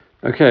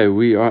Okay,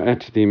 we are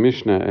at the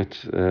Mishnah at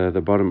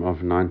the bottom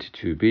of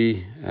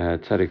 92b,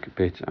 Tzadik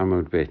Bet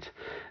Amud Bet.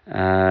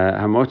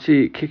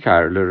 Hamotzi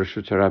Kikar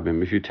L'Reshut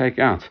Harabim. If you take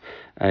out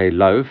a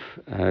loaf,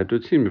 it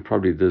would seem that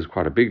probably there's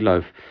quite a big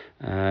loaf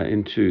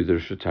into the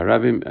Reshut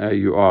Harabim,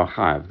 you are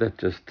chayav. That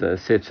just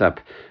sets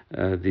up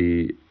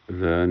the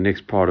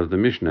next part of the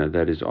Mishnah.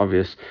 That is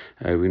obvious.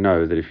 We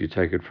know that if you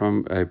take it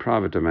from a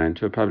private domain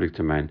to a public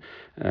domain,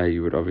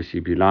 you would obviously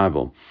be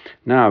liable.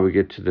 Now we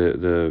get to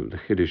the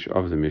Chiddush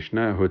of the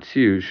Mishnah.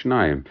 Hotziu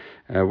Shnayim.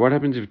 What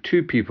happens if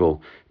two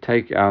people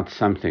take out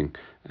something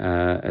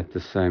at the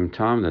same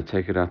time? They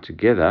take it out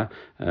together.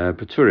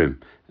 Paturim.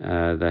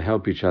 They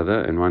help each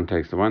other, and one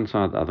takes the one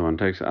side, the other one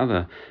takes the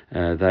other.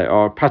 They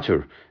are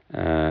patur.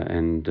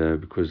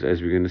 Because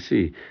as we're going to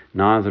see,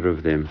 neither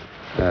of them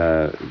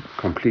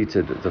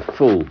completed the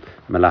full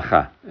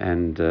malacha,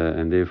 and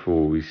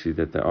therefore we see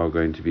that they are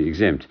going to be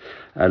exempt.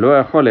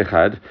 What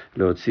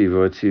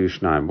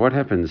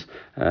happens,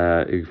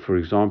 for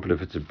example,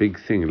 if it's a big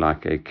thing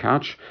like a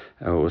couch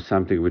or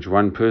something which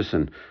one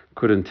person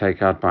couldn't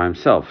take out by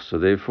himself, so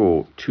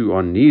therefore two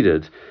are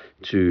needed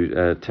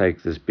to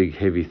take this big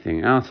heavy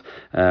thing out,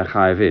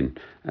 chayavin.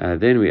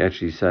 Then we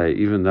actually say,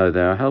 even though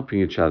they are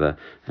helping each other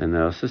and they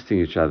are assisting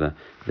each other,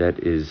 that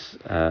is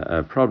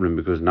a problem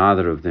because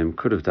neither of them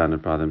could have done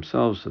it by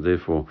themselves, so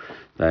therefore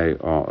they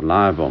are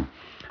liable.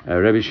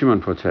 Rabbi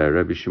Shimon Poter,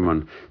 Rabbi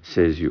Shimon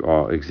says you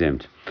are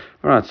exempt.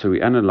 All right, so we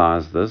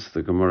analyze this.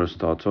 The Gemara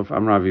starts off,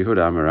 Amrav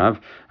Yehuda Amarav,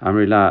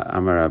 Amrila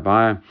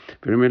Amarabaya,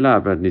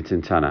 Virimila Bad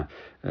Nitintana.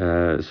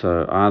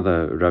 So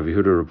either Rav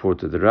Yehuda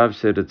reported the Rav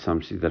said it,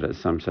 some say that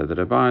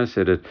Abaye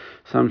said it,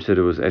 some said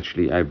it was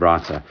actually a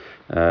brata.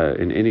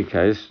 In any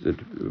case,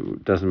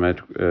 it doesn't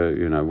matter,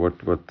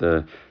 what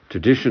the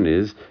tradition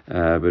is,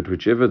 but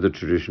whichever the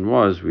tradition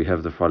was, we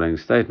have the following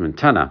statement: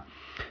 Tana.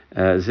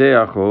 Ze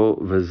yachol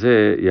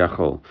v'ze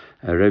yachol.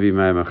 Rabbi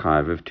Meir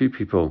Mechayev. If two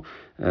people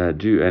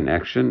do an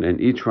action and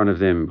each one of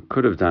them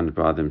could have done it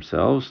by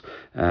themselves,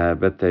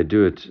 but they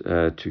do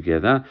it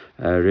together,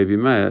 Rabbi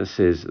Meir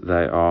says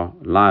they are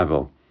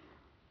liable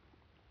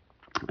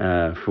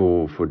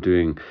for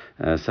doing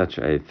such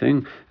a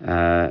thing,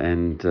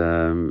 and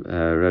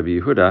Rabbi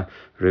Yehuda,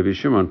 Rabbi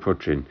Shimon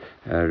Potrin,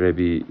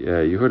 Rabbi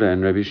Yehuda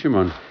and Rabbi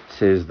Shimon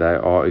says they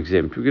are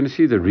exempt. We're going to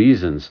see the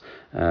reasons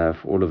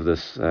for all of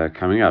this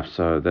coming up,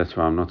 so that's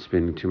why I'm not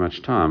spending too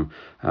much time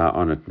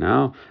on it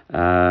now.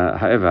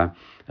 However,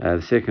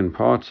 the second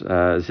part, Ze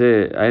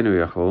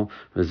Einu Yachol,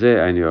 Ze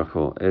Einu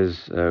Yachol,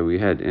 as we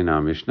had in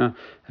our Mishnah,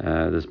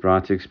 this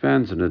brayta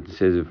expands and it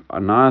says if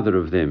neither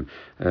of them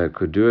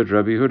could do it,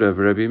 Rabbi Yehuda,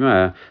 Rabbi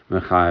Meir,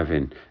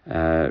 Mechayavin.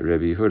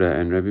 Rabbi Yehuda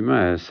and Rabbi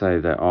Meir say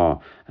they are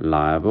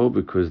liable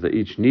because they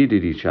each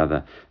needed each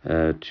other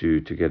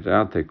to get it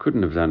out. They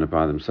couldn't have done it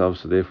by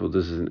themselves, so therefore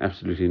this is an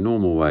absolutely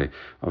normal way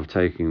of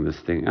taking this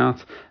thing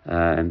out,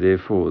 and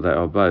therefore they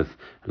are both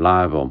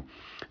liable.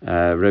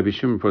 Rabbi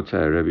Shimon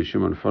Poter, Rabbi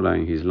Shimon,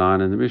 following his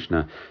line in the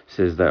Mishnah,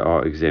 says they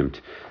are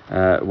exempt.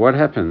 What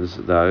happens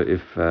though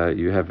if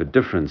you have a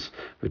difference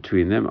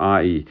between them,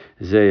 i.e.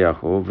 ze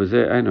yachol v'ze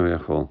eino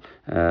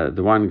yachol?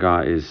 The one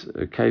guy is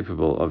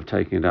capable of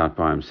taking it out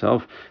by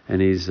himself,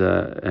 and he's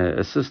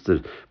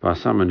assisted by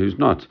someone who's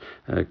not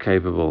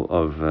capable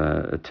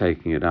of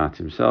taking it out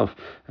himself.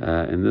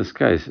 In this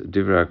case,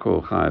 divrei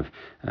kol chayav.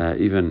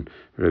 Even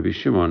Rabbi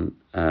Shimon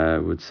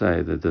would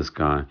say that this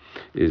guy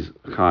is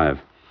chayav.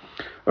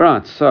 All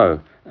right, so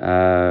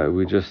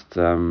we just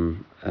have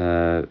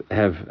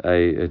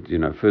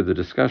a further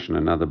discussion,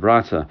 another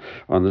brayta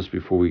on this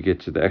before we get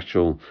to the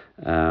actual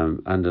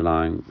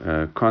underlying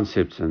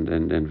concepts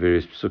and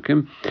various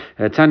psukim.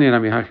 Tanya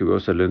Namihaki, we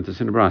also learned this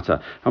in the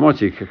brayta.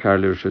 Hamoti kakar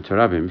l'Reshut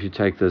Harabim. If you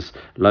take this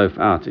loaf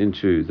out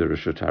into the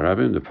Reshut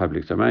Harabim, the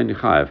public domain,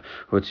 chayav.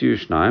 Hotziu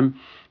Shnayim.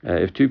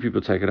 If two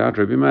people take it out,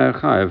 Rabbi Meir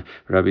chayav,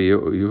 Rabbi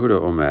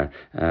Yehuda Omer.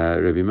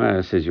 Rabbi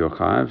Meir says you're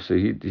chayav, so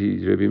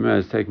Rabbi Meir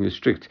is taking a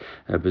strict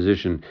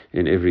position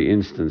in every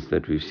instance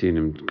that we've seen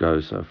him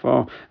go so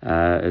far.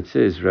 It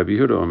says Rabbi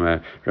Yehuda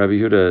Omer. Rabbi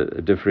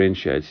Yehuda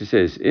differentiates. He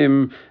says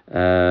im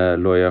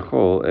lo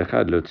yachol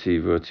echad lotzi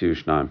v'otziu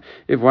shnayim.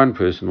 If one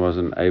person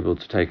wasn't able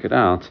to take it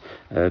out,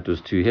 it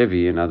was too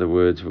heavy. In other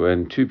words,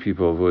 when two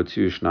people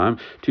v'otziu shnayim,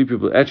 two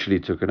people actually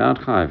took it out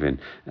chayavin,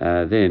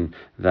 then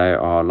they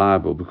are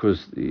liable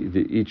because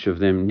each of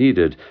them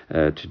needed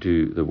to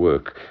do the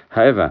work.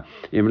 However,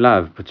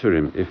 imlav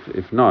paturim,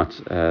 if not,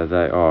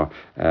 they are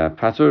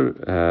patur,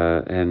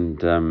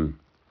 and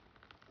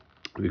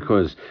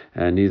because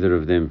neither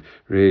of them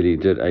really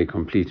did a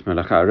complete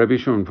malacha. Rabbi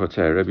Shimon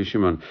Poter, Rabbi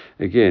Shimon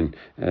again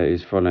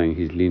is following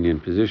his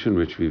lenient position,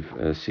 which we've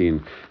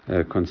seen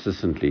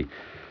consistently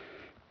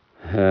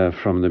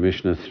from the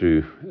Mishnah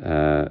through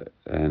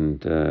and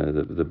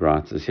the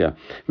braytas here.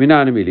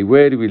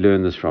 Where do we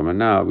learn this from? And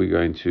now we're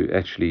going to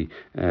actually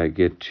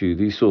get to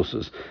the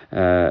sources.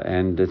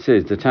 And it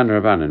says the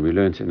Tana Rabbanan. We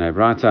learned in a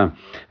brayta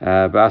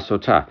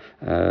ba'asota.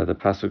 The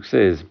pasuk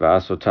says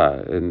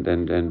ba'asota,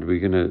 and we're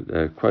going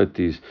to quote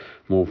these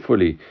more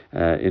fully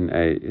in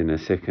a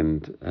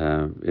second,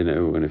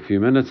 in a few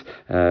minutes,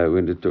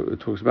 when it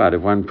talks about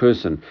if one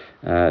person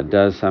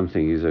does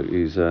something, he's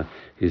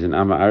an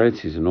Amma Aretz,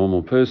 he's a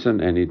normal person,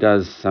 and he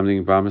does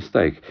something by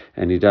mistake,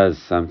 and he does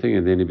something,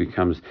 and then he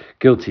becomes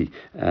guilty.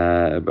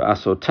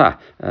 Asota,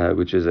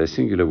 which is a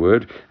singular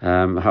word,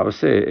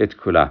 Haoseh et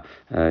kula.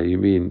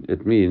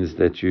 It means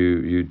that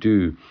you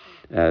do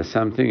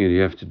something and you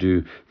have to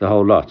do the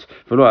whole lot.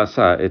 V'lo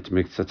asa et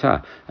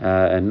miktzata,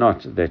 and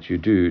not that you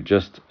do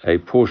just a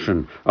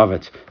portion of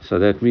it. So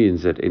that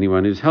means that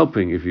anyone who's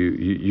helping, if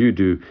you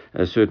do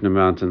a certain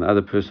amount and the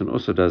other person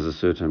also does a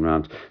certain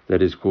amount,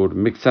 that is called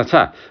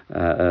miktzata,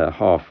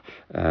 half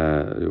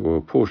or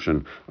a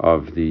portion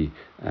of the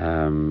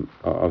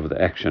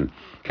action.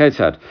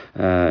 Ketzad,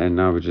 and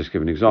now we'll just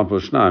give an example.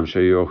 Shnaim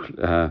shayu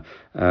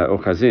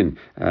ochazin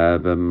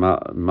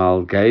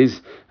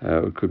malgaze,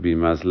 it could be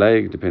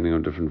mazleg, depending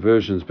on different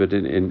versions. But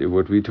in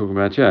what we're talking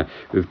about here,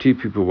 if two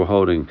people were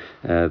holding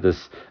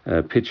this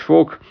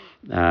pitchfork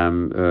of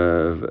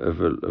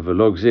a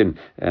logzin,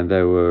 and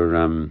they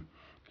were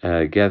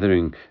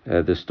gathering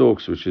the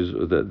stalks, which is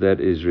that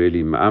is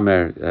really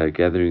ma'amer,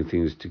 gathering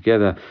things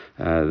together.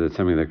 That's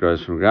something that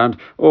grows from ground.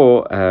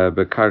 Or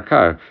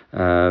bekarkar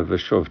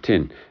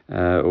v'shovtin,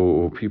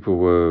 or people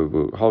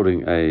were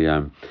holding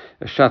a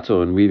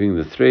shuttle and weaving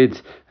the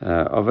threads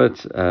of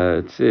it.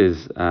 It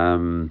says.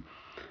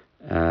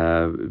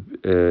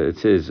 It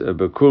says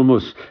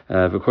 "Bekulmus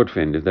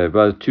v'kotfin." If they're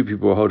both two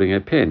people holding a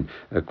pen,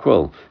 a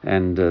quill,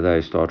 and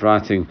they start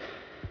writing.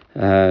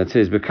 It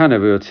says "Bekana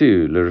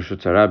v'yotziu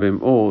l'reshut harabim,"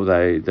 or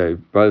they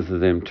both of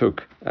them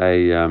took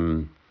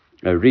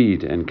a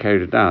reed and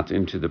carried it out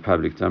into the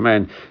public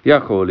domain.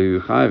 Yachol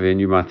liuchayvin,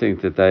 you might think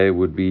that they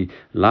would be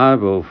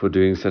liable for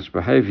doing such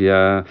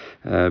behavior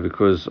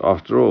because,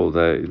 after all,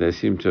 they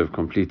seem to have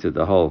completed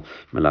the whole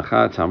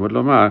melacha. Talmud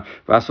lomar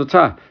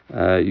v'asota.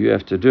 You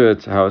have to do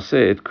it. How I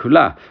say it,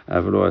 kula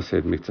v'lo I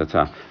said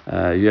miktzata.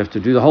 You have to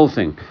do the whole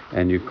thing,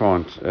 and you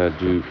can't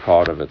do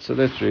part of it. So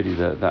that's really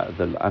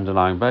the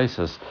underlying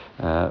basis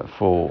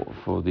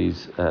for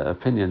these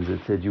opinions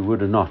that said you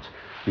would or not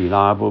be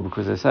liable,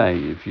 because they say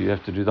if you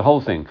have to do the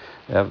whole thing,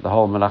 you have the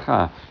whole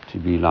melacha to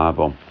be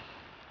liable.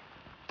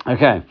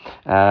 Okay,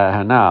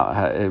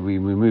 now we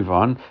move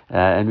on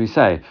and we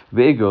say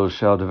be'igul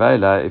shel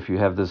devela. If you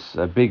have this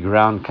big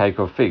round cake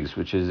of figs,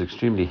 which is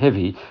extremely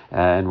heavy,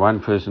 and one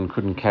person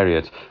couldn't carry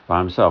it by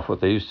himself, what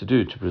they used to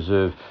do to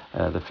preserve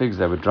the figs,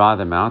 they would dry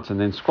them out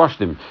and then squash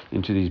them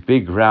into these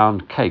big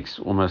round cakes,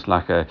 almost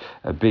like a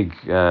big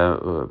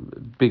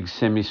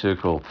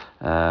semicircle,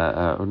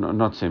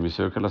 not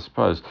semicircle, I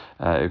suppose,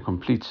 a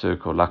complete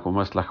circle,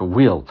 almost like a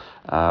wheel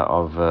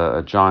of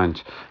a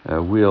giant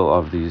wheel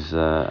of these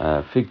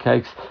fig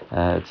cakes.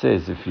 It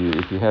says if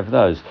you have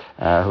those,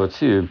 and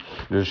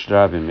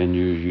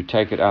you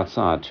take it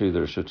outside to the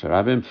Reshut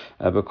Harabim,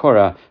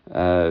 Bekora,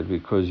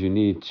 because you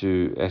need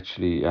to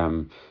actually,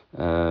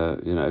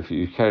 if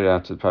you carry it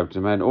out to the public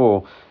domain,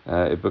 or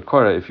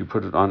Bekora, if you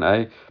put it on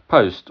a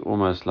post,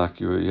 almost like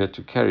you had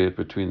to carry it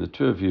between the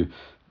two of you.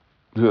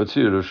 Rabbi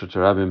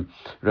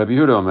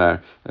Yehuda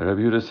Omer,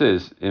 Rabbi Yehuda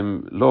says,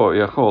 Im lo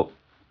yachol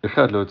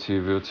echad lo tzi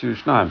v'yotziu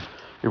shnayim.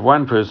 If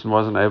one person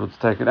wasn't able to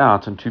take it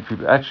out and two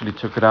people actually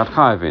took it out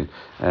chayvin,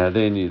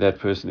 then that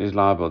person is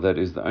liable. That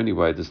is the only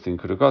way this thing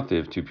could have got there,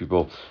 if two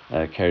people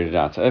carried it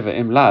out. However,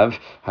 im lav,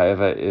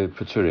 however,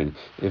 paturin.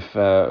 If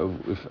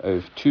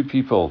two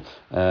people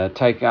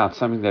take out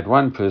something that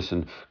one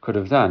person could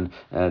have done,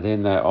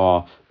 then they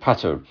are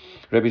patur.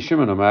 Rabbi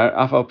Shimon Omer,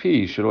 afal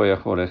pi shelo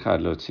yachol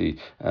echad lotzi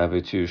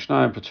v'tu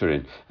shnayim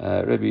paturin.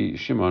 Rabbi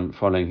Shimon,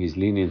 following his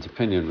lenient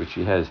opinion, which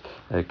he has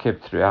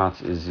kept throughout,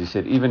 is he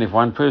said even if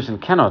one person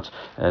cannot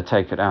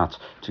take it out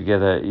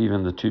together,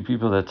 even the two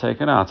people that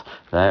take it out,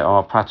 they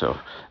are patur,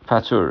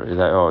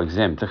 they are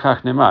exempt.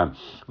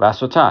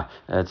 V'asota,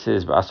 it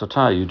says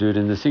v'asota, you do it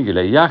in the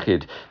singular.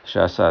 Yachid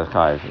she'asah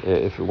chayv.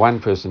 If one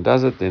person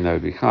does it, then they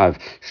would be chayv.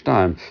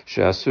 Shtaim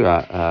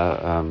she'asua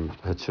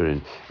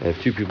paturin.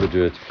 If two people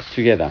do it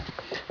together.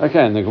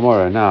 Okay, in the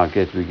Gemara now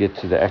we get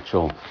to the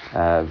actual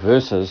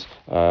verses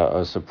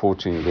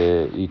supporting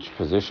each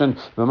position.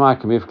 What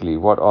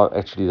are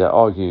actually they're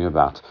arguing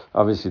about?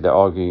 Obviously, they're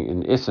arguing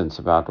in essence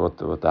about what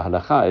the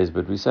halacha is,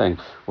 but we're saying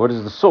what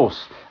is the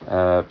source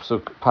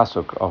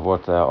pasuk of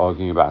what they're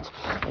arguing about.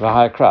 They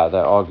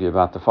argue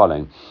about the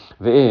following.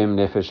 Ve'im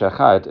nefesh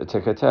echad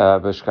teketer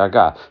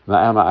b'shkaga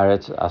ma'ama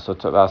aretz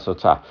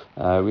asota.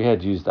 We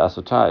had used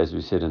asota, as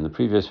we said in the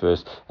previous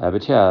verse,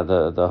 but here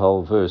the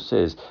whole verse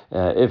says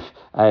if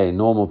a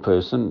normal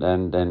person,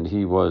 and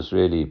he was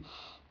really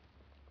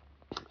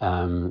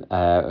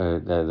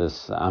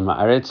this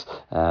Amaretz,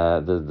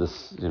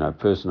 this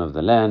person of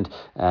the land,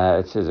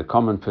 it says a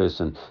common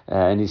person,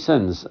 and he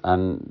sins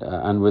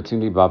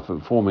unwittingly by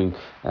performing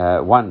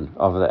one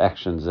of the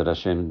actions that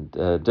Hashem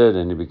did,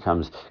 and he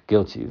becomes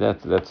guilty.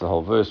 That's the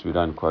whole verse. We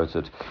don't quote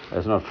it;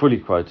 it's not fully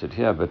quoted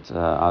here, but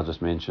I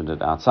just mentioned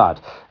it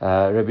outside.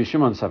 Rabbi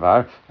Shimon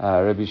Savar,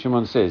 Rabbi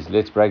Shimon says,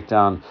 let's break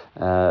down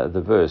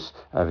the verse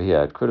over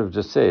here. It could have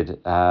just said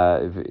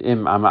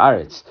Im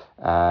Amaretz.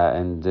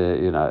 and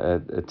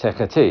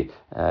tekati,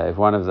 if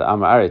one of the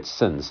Amaretz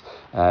sins.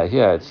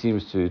 Here it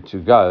seems to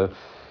go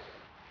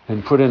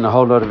and put in a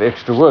whole lot of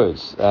extra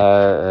words,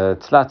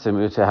 tlatim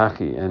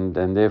utehaki,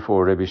 and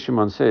therefore Rabbi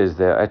Shimon says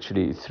there are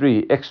actually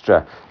 3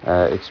 extra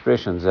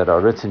expressions that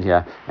are written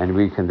here, and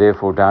we can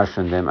therefore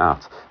darshan them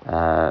out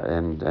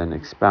and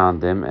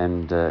expound them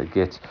and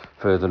get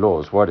further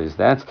laws. What is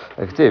that?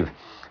 Aktiv.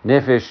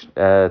 Nefesh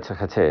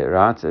techate,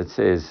 right? It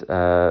says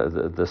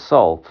the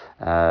soul.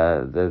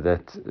 The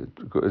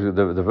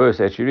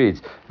verse actually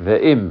reads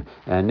ve'im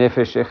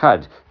nefesh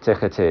echad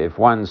techate. If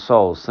one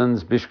soul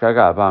sins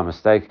bishkaga by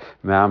mistake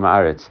me'am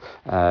aretz,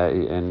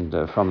 and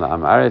from the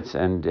am aretz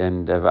and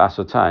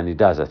v'asota, and he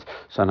does it.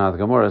 So now the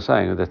Gemara is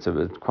saying that's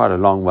quite a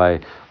long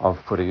way of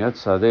putting it.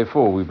 So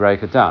therefore we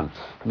break it down.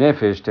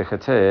 Nefesh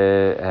techate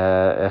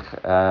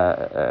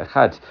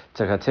echad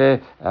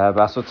techate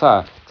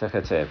v'asota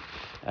techate.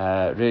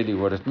 Really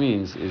what it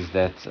means is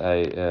that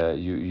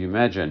you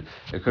imagine,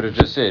 it could have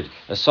just said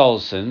a soul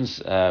sins,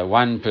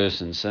 one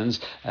person sins,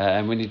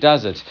 and when he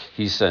does it,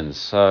 he sins.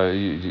 So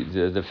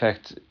the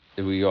fact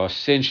we are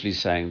essentially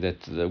saying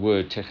that the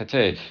word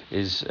techate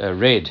is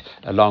read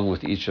along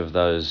with each of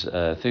those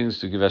things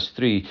to give us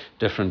 3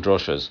 different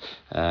droshas,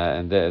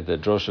 and the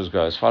droshas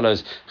go as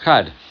follows.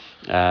 Chad.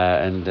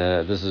 And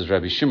this is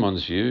Rabbi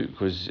Shimon's view,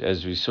 because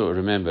as we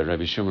remember,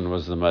 Rabbi Shimon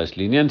was the most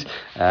lenient,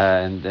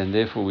 and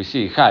therefore we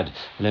see Chad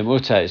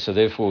lemute. So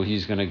therefore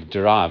he's going to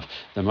derive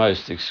the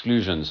most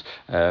exclusions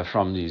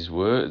from this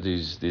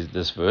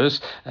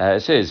verse.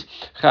 It says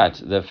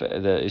Chad.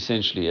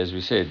 Essentially, as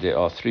we said, there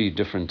are 3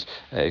 different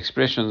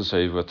expressions. So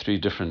you've got 3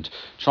 different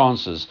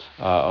chances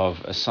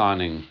of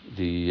assigning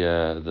the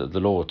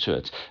law to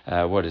it.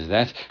 What is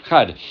that?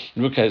 Chad.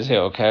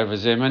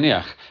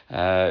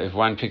 If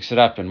one picks it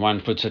up and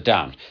one puts it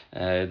down,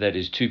 that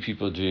is 2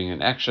 people doing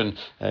an action.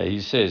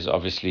 He says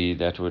obviously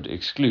that would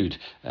exclude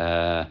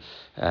a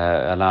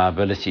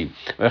liability.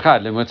 And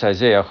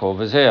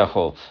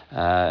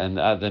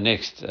the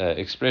next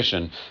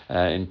expression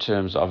in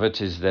terms of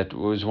it is that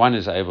one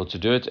is able to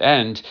do it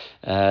and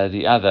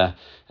the other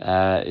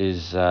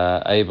is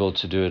able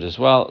to do it as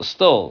well.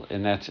 Still,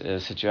 in that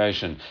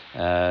situation,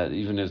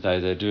 even if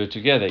they do it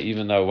together,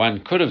 even though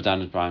one could have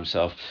done it by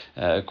himself,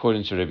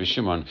 according to Rabbi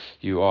Shimon,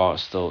 you are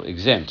still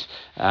exempt.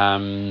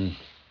 The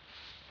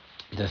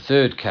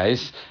third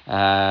case,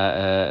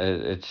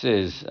 it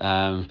says.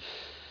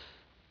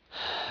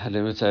 The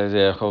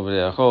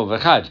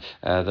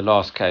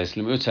last case,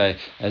 and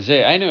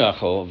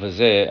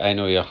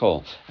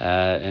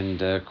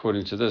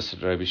according to this,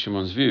 Rabbi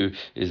Shimon's view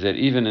is that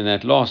even in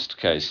that last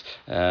case,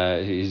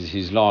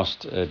 his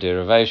last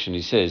derivation,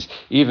 he says,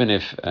 even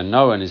if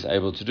no one is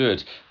able to do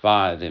it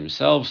by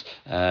themselves,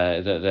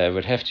 that they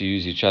would have to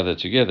use each other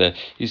together.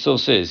 He still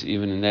says,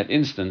 even in that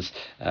instance,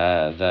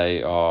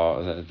 they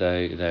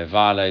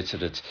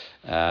violated it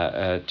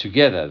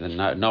together.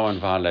 No one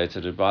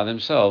violated it by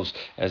themselves.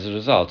 As a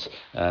result,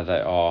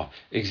 they are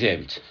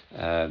exempt.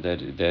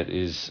 That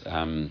is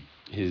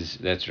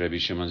that's Rabbi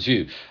Shimon's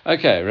view.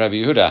 Okay, Rabbi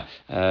Yehuda,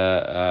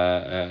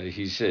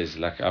 he says,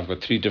 I've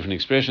got 3 different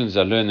expressions.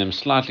 I learn them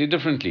slightly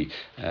differently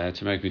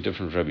to make me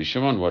different from Rabbi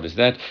Shimon. What is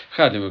that?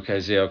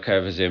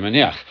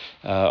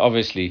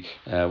 Obviously,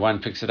 one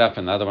picks it up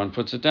and the other one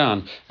puts it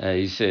down.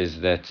 He says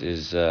that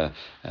is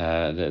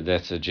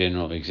that's a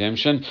general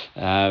exemption.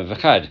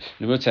 The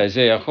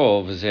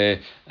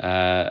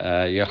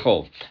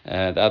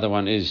other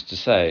one is to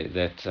say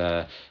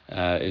that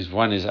is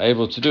one is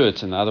able to do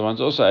it and the other one's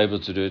also able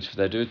to do it. If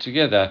they do it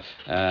together,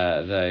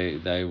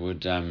 they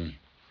would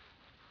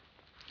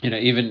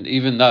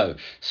even though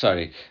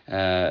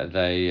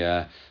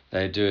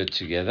they do it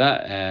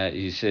together,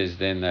 he says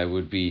then they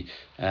would be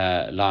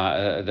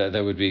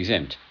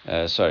exempt.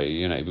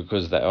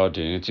 Because they are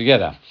doing it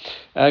together.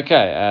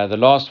 Okay, the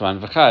last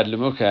one.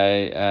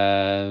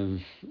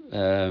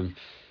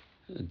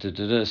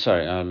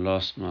 Sorry, I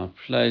lost my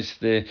place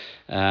there.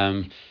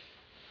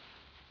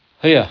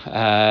 Here,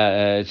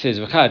 it says,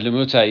 the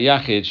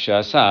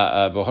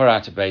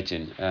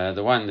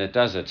one that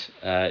does it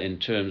in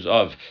terms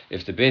of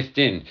if the Beth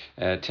Din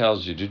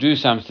tells you to do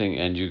something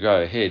and you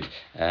go ahead,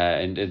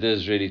 and it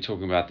is really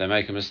talking about they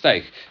make a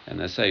mistake and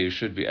they say you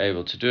should be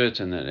able to do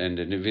it, and the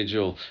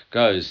individual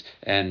goes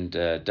and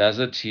does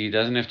it, he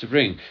doesn't have to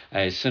bring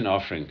a sin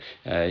offering.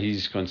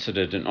 He's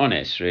considered an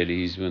honest,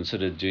 really. He's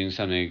considered doing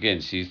something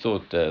against. He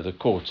thought the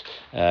court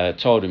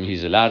told him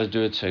he's allowed to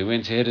do it, so he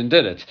went ahead and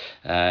did it,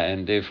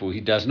 and therefore he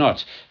does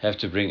not have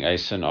to bring a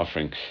sin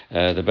offering.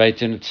 The Beit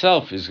Din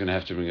itself is going to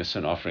have to bring a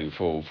sin offering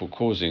for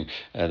causing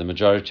the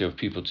majority of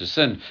people to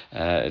sin,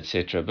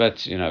 etc.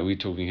 But we're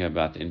talking here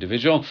about the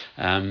individual.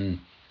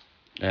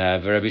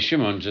 Rabbi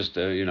Shimon, just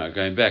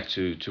going back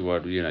to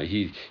what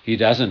he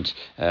doesn't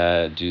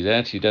do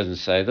that. He doesn't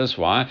say this.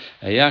 Why?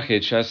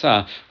 According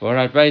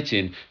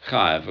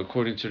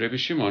to Rabbi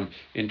Shimon,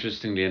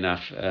 interestingly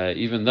enough,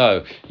 even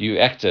though you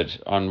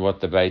acted on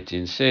what the Beit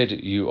Din said,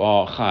 you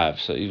are chayav.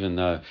 So even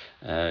though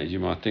you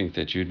might think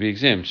that you'd be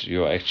exempt,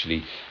 you're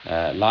actually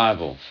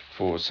liable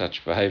for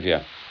such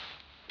behavior.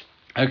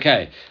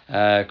 Okay,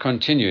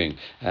 continuing.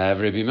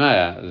 Rabbi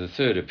Meir, the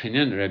third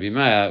opinion. Rabbi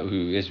Meir,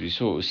 who, as we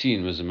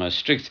seen, was the most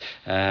strict.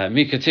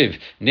 Mikativ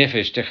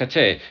nefesh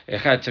techate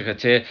echad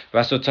techate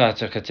vasota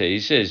techate. He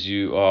says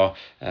you are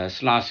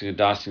slicing and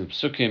dicing the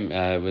psukim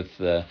with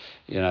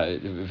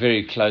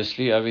very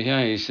closely over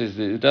here. He says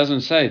that it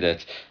doesn't say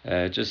that.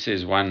 It just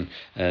says one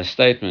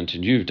statement,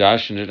 and you've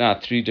dashed it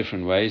out three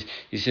different ways.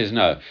 He says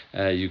no,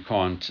 you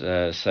can't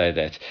say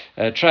that.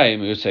 Trei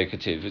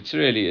miutekativ.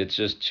 It's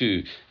just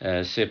two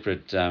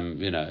separate.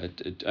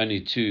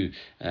 Only two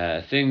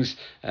things.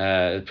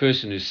 A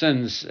person who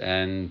sins,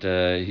 and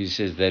he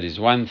says that is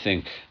one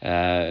thing.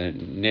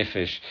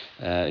 Nefesh.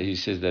 He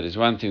says that is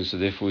one thing. So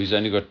therefore, he's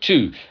only got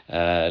two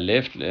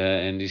left.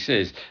 And he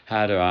says,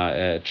 how do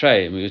I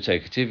trei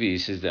miutekativ? He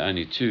says there are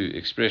only two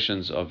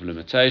expressions of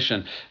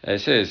limitation. He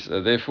says,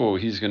 therefore,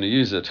 he's going to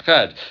use it.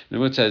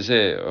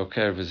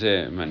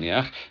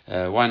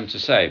 One to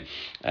say,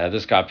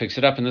 this guy picks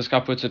it up and this guy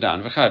puts it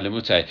down. He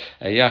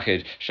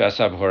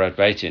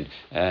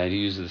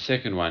uses the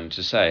second one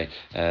to say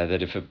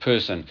that if a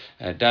person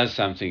does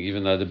something,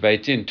 even though the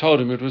Beit Din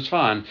told him it was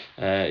fine,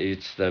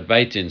 it's the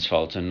Beit Din's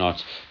fault and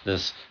not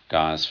this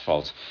guy's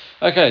fault.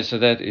 Okay, so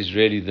that is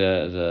really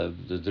the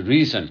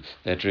reason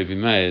that Rebbe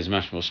Meir is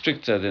much more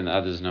stricter than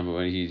others. Number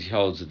one, he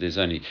holds that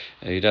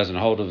he doesn't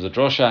hold of the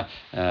drosha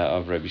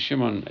of Rabbi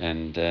Shimon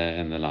and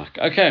the like.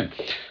 Okay,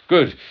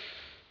 good.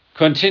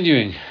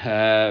 Continuing,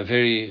 with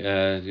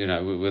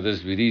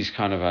these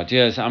kind of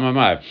ideas, if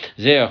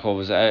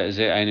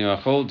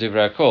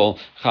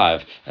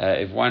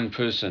one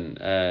person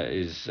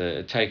is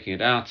taking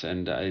it out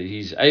and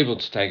he's able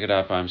to take it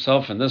out by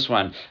himself, and this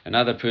one,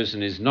 another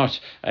person is not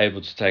able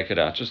to take it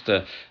out. Just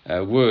a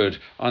word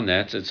on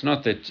that. It's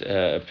not that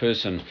a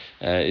person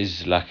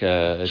is like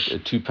a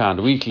 2-pound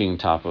weakling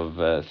type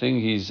of thing.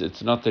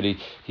 It's not that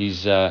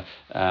he's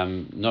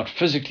not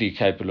physically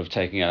capable of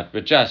taking out,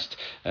 but just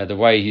the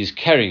way he's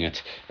carrying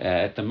it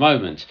at the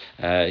moment,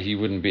 he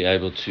wouldn't be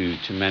able to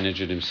manage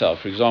it himself.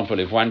 For example,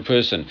 if one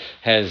person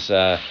has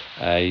a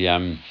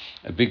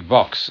big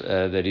box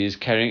that he is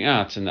carrying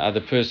out, and the other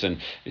person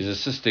is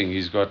assisting.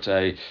 He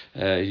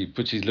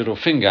puts his little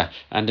finger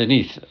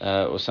underneath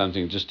or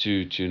something just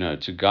to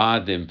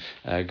guide them,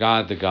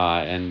 guide the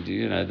guy, and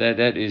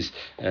that is.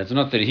 It's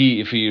not that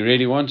if he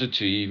really wanted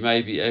to, he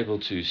may be able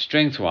to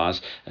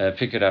strength-wise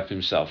pick it up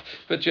himself.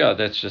 But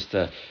that's just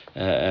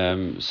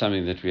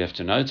something that we have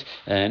to note.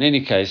 In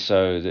any case,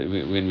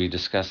 when we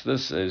discuss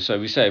this, so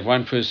we say if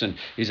one person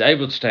is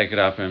able to take it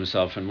out by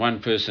himself and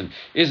one person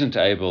isn't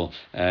able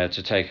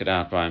to take it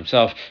out by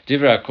himself,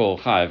 Divrei Kol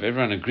Chayav.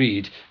 Everyone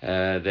agreed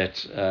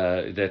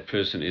that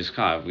person is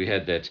Chayav. We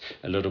had that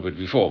a little bit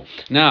before.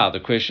 Now the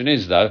question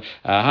is though,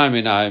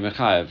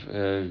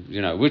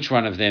 which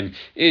one of them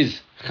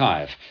is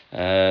Chayav,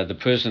 the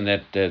person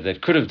that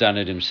could have done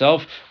it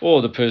himself,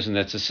 or the person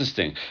that's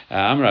assisting.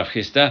 Amrav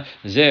Chista,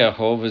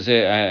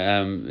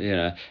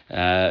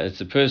 it's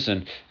the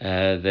person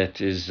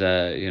that is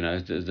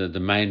the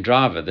main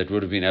driver that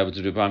would have been able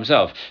to do it by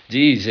himself.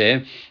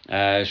 If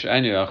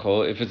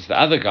it's the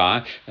other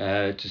guy,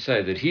 to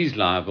say that he's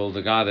liable,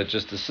 the guy that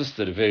just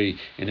assisted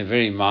in a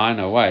very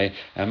minor way,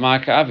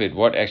 Ma'aka Avid,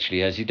 what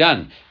actually has he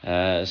done?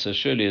 So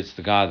surely it's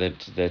the guy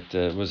that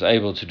was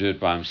able to do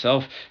it by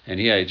himself, and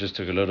here he just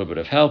took a little bit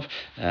of help.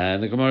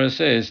 And the Gemara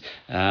says,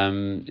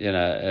 Amar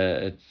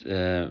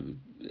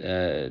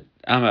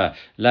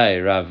Lay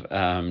Rav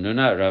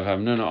Hamnuna. Rav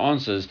Hamnuna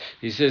answers.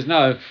 He says,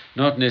 no,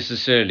 not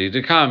necessarily.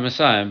 Dekam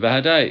Messiah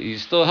Bahadai.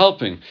 He's still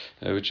helping.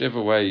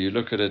 Whichever way you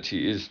look at it,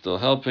 he is still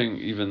helping,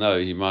 even though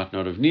he might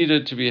not have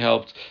needed to be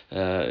helped.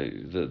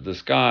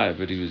 This guy,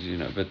 but he was,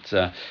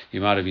 he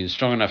might have been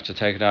strong enough to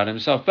take it out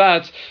himself.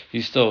 But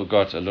he still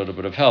got a little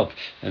bit of help,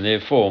 and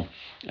therefore.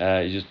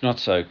 It's not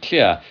so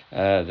clear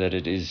that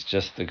it is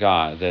just the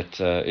guy that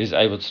is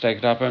able to take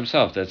it up by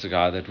himself. That's the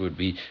guy that would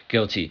be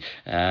guilty,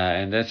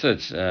 and that's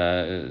it.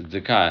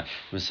 The guy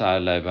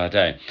Messiah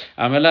Leibadei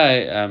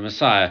Amalei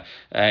Messiah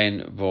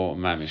Ein Bo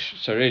Mamish.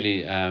 So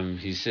really,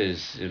 he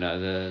says,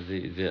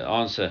 the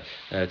answer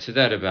to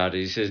that about it.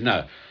 He says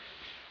no.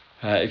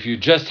 If you're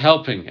just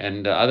helping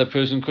and the other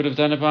person could have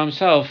done it by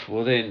himself,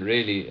 well then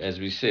really, as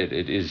we said,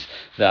 it is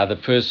the other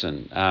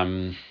person,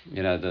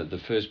 the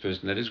first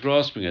person that is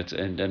grasping it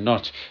and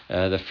not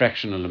the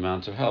fractional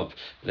amount of help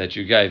that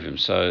you gave him.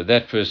 So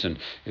that person,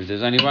 if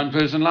there's only one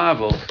person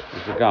liable,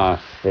 is the guy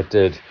that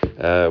did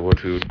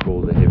what we would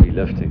call the heavy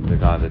lifting, the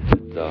guy that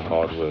did the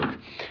hard work.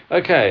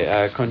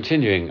 Okay,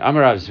 continuing.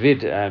 Amarav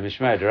Zvid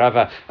Mishmaed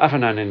Rava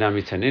Afanan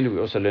Namitanin. We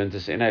also learned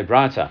this in a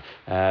Brata.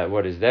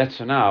 What is that?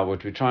 So now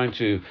what we're trying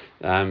to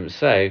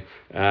say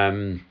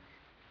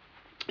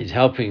is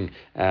helping.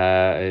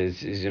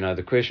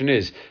 The question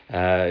is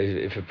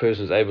if a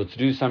person is able to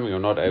do something or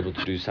not able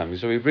to do something.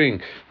 So we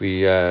run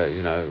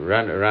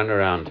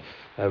around.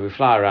 We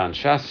fly around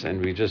Shas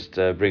and we just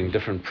bring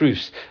different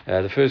proofs.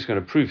 The first kind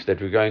of proof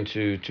that we're going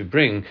to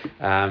bring.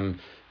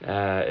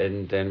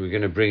 And then we're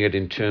going to bring it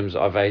in terms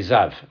of a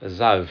zav. A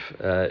zav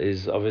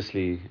is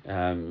obviously,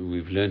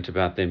 we've learnt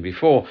about them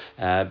before,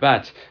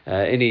 but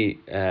any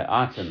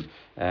item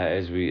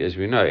as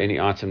we know, any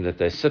item that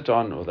they sit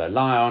on or they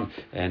lie on,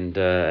 and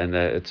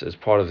it's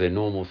part of their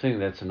normal thing.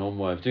 That's a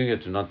normal way of doing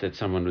it. Not that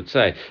someone would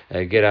say,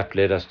 "Get up,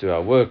 let us do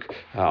our work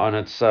on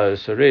it." So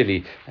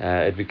really,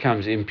 it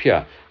becomes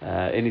impure.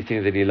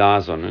 Anything that he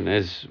lies on, and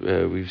as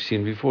we've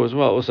seen before as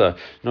well, also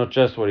not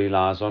just what he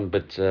lies on,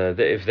 but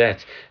if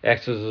that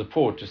acts as a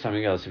support to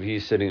something else. If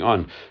he's sitting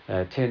on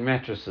 10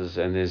 mattresses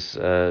and there's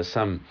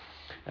some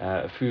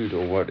food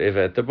or whatever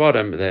at the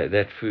bottom,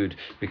 that food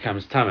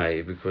becomes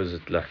tame because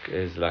it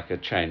is like a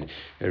chain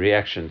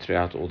reaction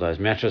throughout all those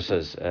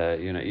mattresses.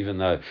 Even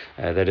though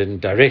they didn't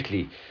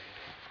directly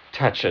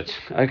touch it.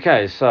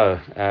 Okay, so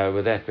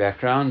with that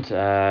background,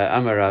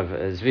 Amarav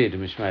Zvid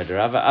Mishmei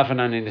Rav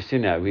Afanan in the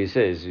Sinai, he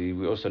says,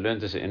 we also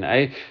learned this in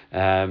a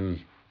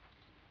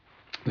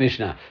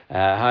Mishnah.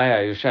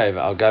 Haya Yoshev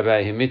al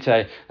Gabe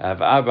Himite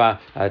V'Aba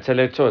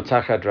Teleto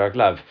Tachad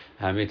Raglav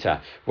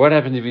Hamita. What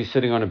happens if he's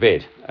sitting on a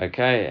bed?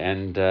 Okay,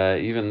 and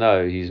even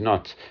though he's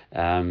not,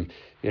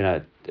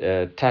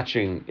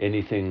 touching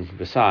anything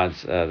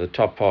besides the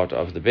top part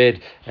of the bed,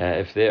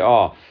 if there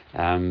are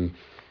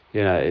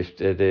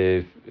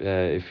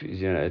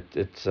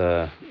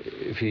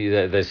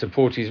they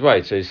support his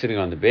weight, so he's sitting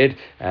on the bed,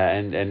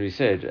 and we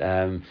said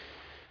there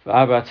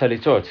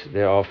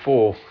are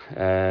four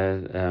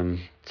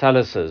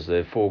talises,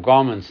 there are four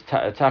garments,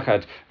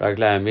 tachat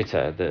raglayim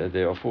mita.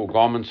 There are four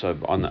garments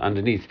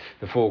underneath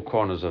the four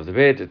corners of the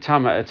bed.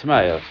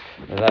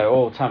 They're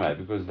all tama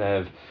because they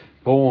have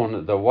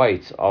borne the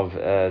weight of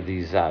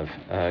the zav.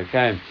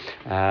 Okay,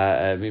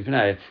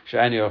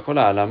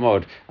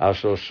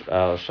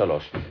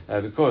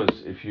 because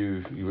if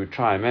you would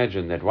try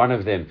imagine that one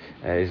of them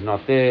is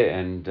not there,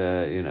 and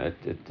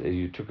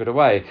you took it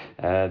away,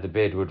 the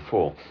bed would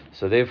fall.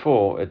 So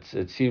therefore,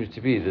 it seems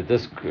to be that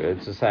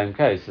it's the same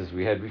case as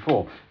we had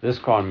before. This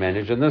can't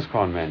manage and this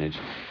can't manage.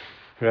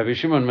 Rabbi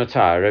Shimon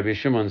Matar. Rabbi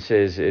Shimon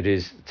says it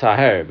is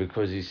tahir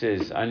because he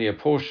says only a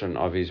portion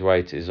of his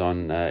weight is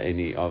on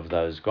any of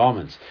those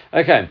garments.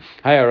 Okay,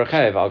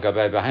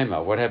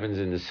 what happens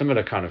in a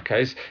similar kind of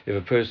case if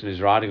a person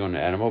is riding on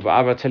an animal?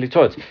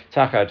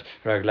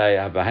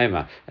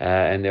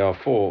 And there are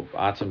four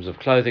items of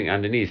clothing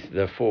underneath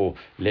the four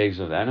legs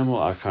of the animal,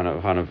 are kind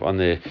of on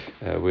the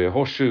where a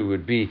horseshoe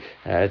would be.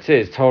 It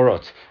says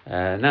Torot.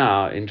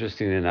 Now,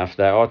 interestingly enough,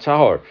 they are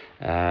tahor.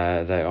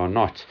 They are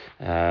not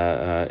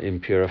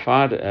impurified.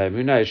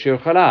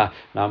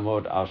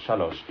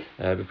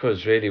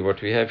 Because really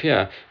what we have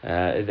here,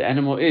 the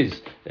animal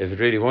is, if it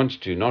really wanted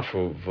to, not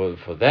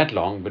for that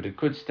long, but it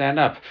could stand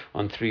up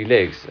on three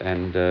legs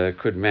and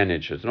could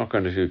manage. It's not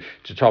going to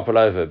topple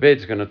over. A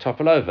bed's going to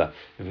topple over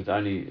if it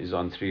only is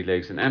on three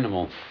legs. An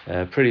animal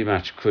pretty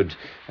much could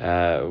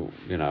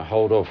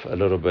hold off a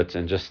little bit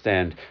and just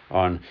stand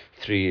on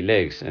three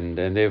legs, and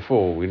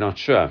therefore we're not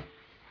sure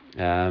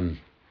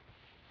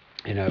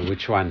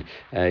which one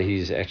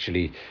he's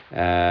actually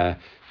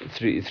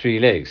three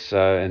legs.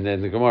 So, and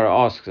then the Gemara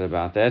asks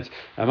about that.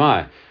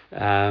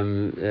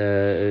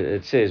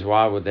 It says,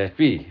 why would that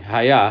be?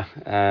 Haya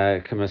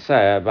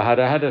kamasaya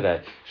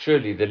bahada.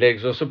 Surely the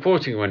legs are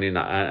supporting one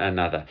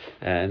another,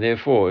 and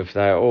therefore, if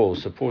they are all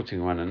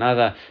supporting one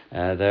another,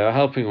 they are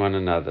helping one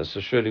another. So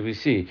surely we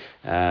see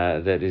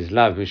that is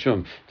love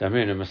mishum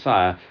damina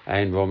Messiah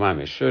ain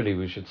vomamish. Surely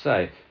we should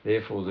say,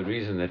 therefore, the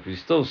reason that we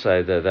still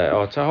say that they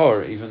are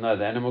tahor, even though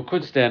the animal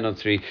could stand on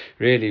three,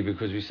 really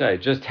because we say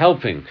just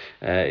helping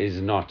is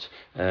not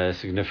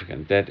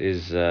significant. That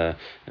is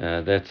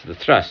that's the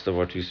thrust of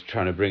what he's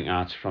trying to bring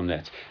out from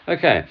that.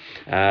 Okay,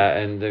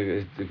 and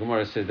the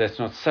Gemara says that's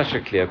not such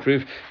a clear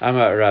proof.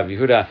 Amar Rav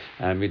Yehuda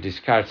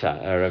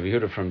midiskarta. Rav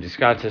Yehuda from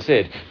Diskarta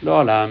said,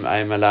 Lo alam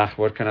ay malach.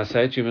 What can I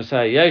say to you? Must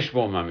say yesh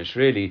bo mamish.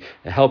 Really,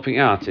 helping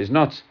out is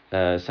not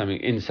something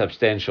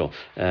insubstantial.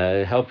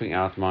 Helping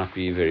out might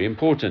be very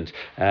important.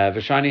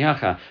 V'shani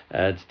hacha,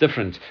 it's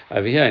different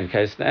over here in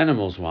case the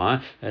animals. Why?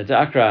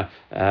 Da'akra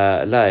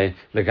lei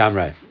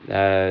legamre.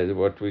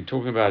 What we're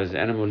talking about is the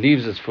animal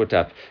leaves its foot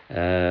up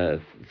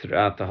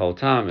throughout the whole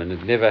time, and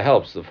it never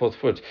helps. The fourth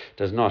foot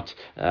does not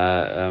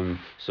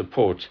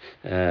support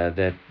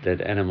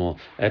that animal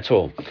at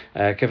all.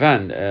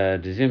 Kavan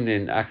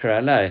zimnin akra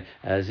lei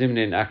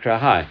zimnin akra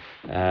hai.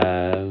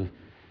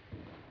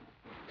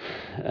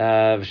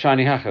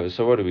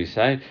 So what do we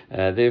say?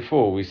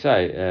 Therefore, we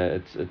say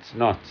it's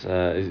not.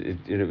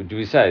 Do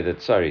we say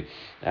that? Sorry,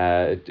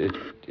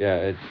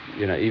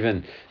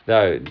 even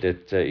though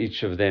that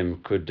each of them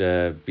could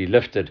be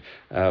lifted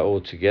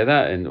all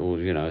together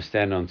or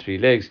stand on three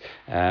legs,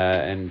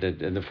 and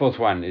the fourth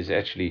one is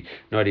actually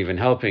not even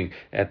helping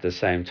at the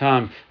same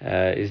time.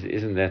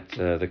 Isn't that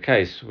the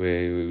case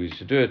where we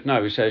should do it?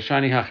 No, we say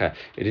shani hacha.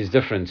 It is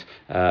different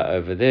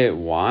over there.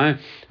 Why?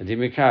 The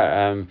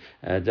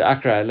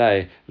akra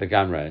alei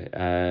legamre.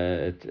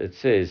 It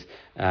says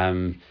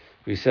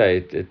we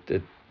say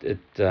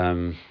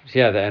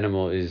here the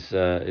animal is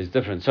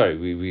different. Sorry,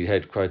 we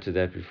had quoted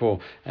that before.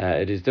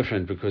 It is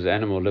different because the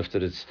animal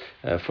lifted its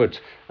foot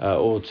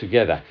all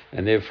together,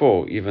 and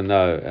therefore, even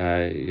though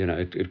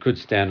it could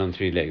stand on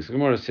three legs, the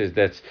Gemara says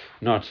that's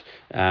not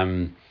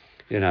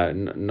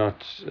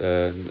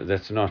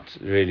that's not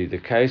really the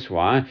case.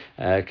 Why?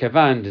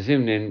 Kavan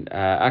zimnin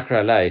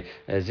akra lay,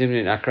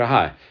 zimnin akra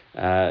high,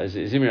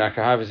 zimnin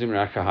akra high, zimnin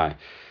akra high.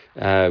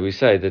 We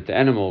say that the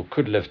animal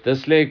could lift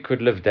this leg, could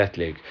lift that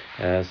leg.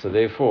 So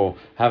therefore,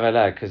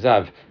 havala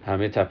kazav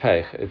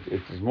hamitapech.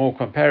 It is more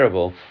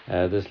comparable.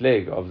 This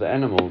leg of the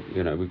animal,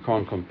 we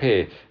can't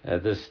compare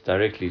this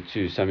directly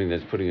to something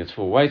that's putting its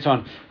full weight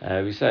on.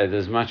 We say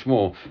there's much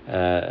more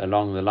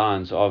along the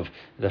lines of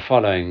the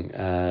following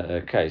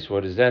case.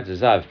 What is that? A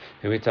zav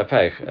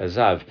hamitapech, a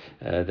zav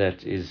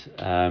that is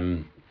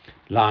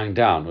lying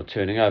down or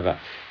turning over.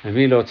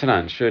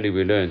 Surely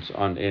we learned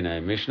in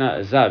a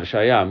Mishnah, Zav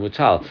Shaya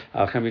Mutal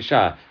Al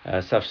Chamisha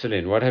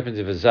Safsalin. What happens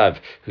if a Zav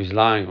who's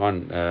lying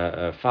on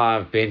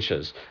 5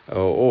 benches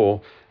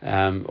or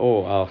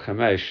Al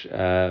Chamesh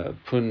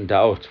Pun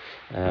Daot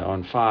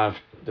on 5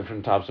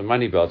 different types of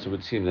money belts? It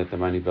would seem that the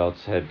money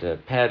belts had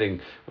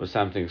padding or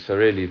something, so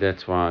really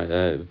that's why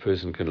a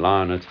person can lie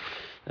on it,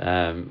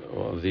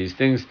 or these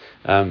things.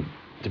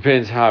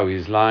 Depends how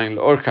he's lying.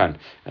 Orkan,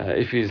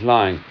 if he's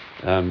lying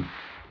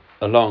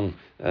along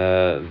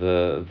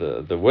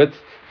the width,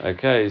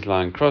 okay, he's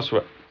lying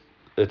crosswise.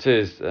 It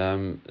is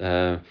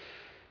Tamain.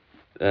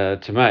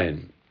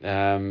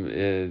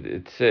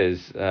 It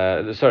says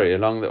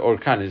along the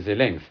Orkan is the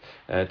length.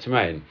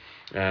 Tamain.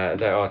 They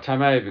are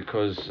tamei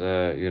because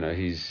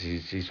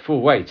his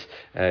full weight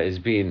is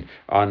being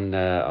on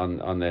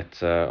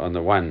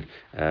the one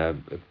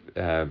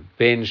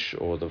bench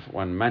or the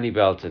one money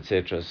belt,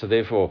 etc. So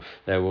therefore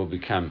they will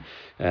become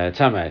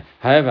tamei.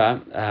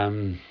 However,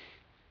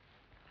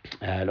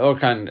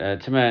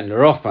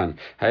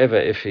 however,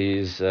 if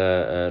he's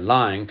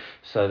lying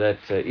so that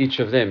each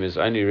of them is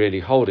only really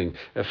holding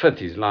a fifth,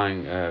 he's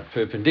lying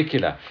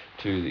perpendicular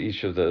to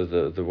each of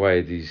the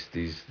way these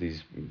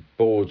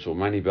boards or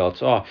money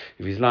belts are.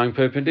 If he's lying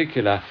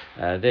perpendicular,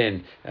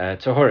 then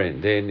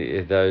tahorin, then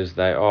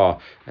they are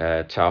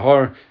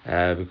tahor,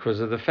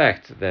 because of the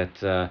fact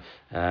that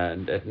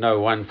at no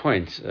one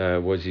point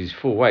was his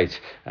full weight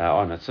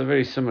on it. So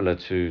very similar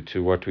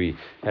to what we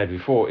had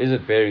before. Is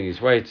it bearing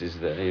his weight? Is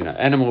the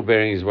animal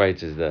bearing his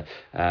weight? Is the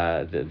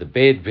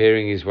bed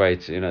bearing his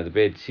weight? The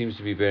bed seems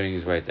to be bearing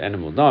his weight, the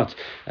animal not,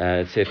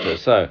 etc.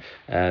 So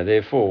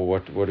therefore,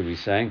 what are we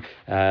saying?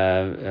 We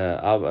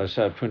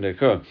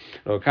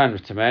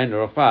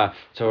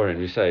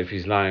say if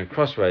he's lying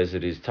crossways,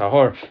 it is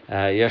tahor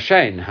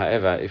yashain.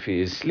 However, if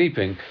he is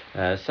sleeping,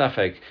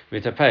 safek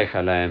mitapech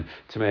alayim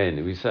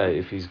tamein. We say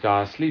if he's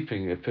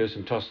sleeping, a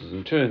person tosses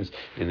and turns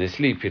in their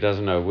sleep, he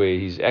doesn't know where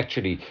he's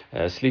actually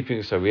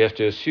sleeping. So we have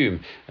to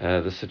assume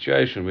the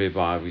situation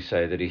whereby we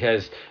say that he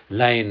has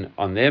lain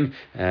on them,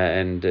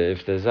 and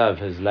if the zav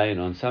has lain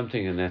on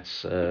something, and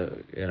that's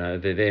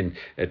then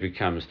it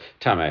becomes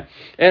tameh.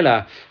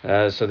 Ella.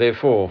 So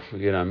therefore,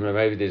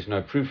 maybe there's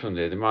no proof from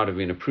there. There might have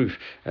been a proof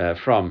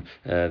from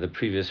the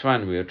previous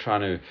one. We were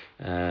trying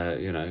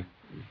to,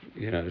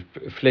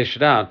 flesh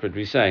it out, but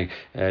we're saying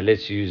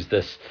let's use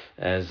this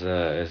as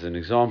an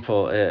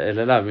example.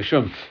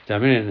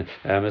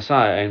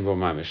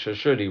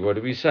 Surely, what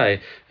do we say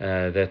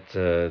that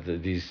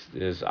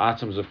these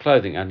items of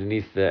clothing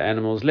underneath the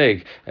animal's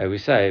leg? We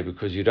say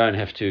because you don't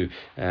have to,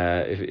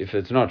 if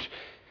it's not.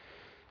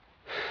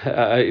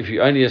 If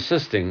you're only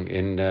assisting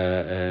in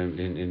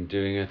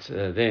doing it,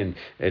 then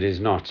it is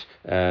not.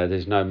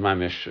 There's no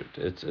mamish.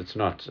 It's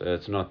not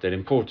that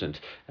important,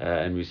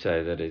 and we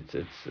say that it's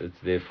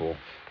therefore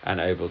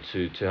unable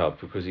to help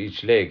because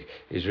each leg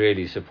is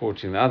really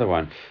supporting the other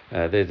one.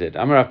 There's it.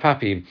 Amar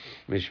Papi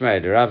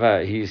Mishmaid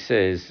Rava. He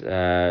says,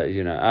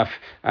 af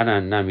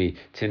anan nami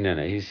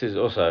tinana. He says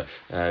also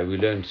we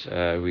learned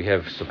we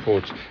have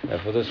support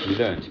for this. We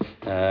learned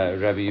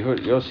Rabbi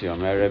Yossi.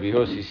 Rabbi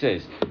Yossi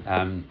says.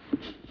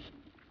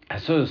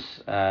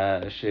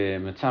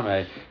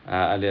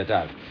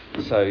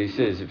 So he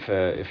says if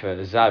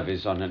a zav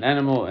is on an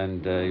animal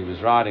and he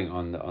was riding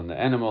on the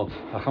animal,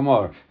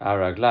 hachamor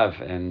araglav,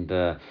 and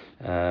if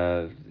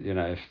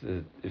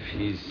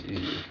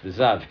the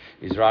zav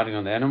is riding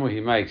on the animal, he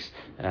makes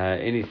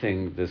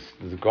anything the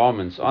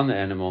garments on the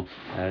animal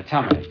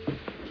tameh.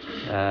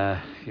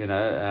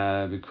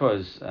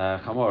 Because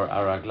chamor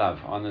araglav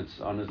on its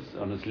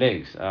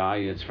legs,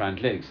 i.e. its front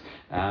legs.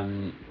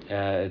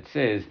 It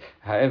says,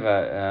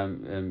 however,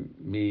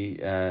 mi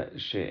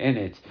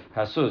she'enet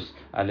hasus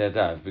al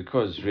yadav,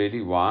 because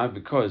really why?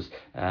 Because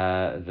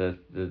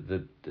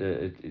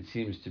it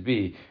seems to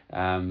be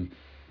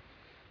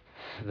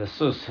the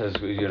sus has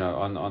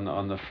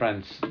on the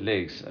front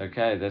legs.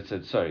 Okay, that's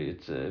it. Sorry,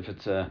 it's if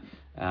it's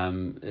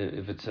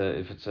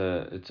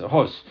a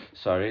horse.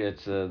 Sorry,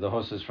 it's the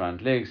horse's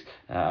front legs.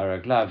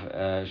 Araglav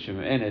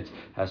shemenet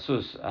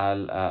hasus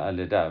al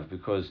ledav,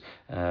 because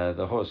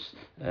the horse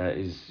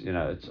is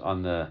it's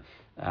on the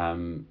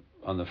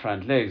on the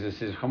front legs, it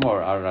says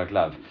chamor al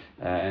raglav.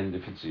 And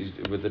if it's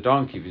with the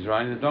donkey, if he's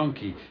riding the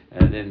donkey,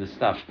 then the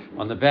stuff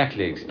on the back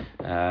legs,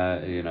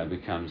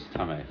 becomes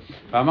tameh.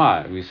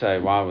 V'amai, we say,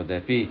 why would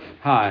that be?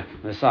 Hi,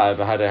 Messiah,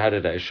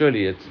 b'hadeh.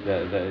 Surely it's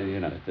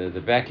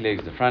the back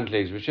legs, the front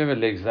legs, whichever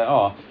legs they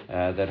are,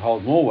 that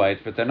hold more weight,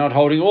 but they're not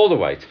holding all the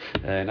weight.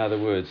 In other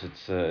words,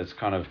 it's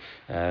kind of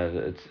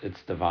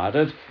it's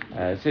divided.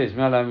 It says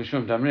Mela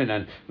Mishum Damrin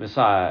and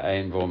Messiah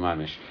Ein Vo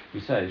Mamish. We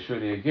say,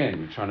 surely again,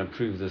 we're trying to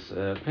prove this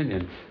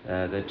opinion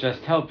that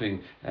just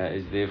helping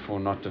is therefore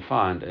not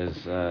defined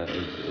as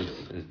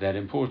that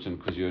important,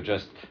 because you're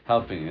just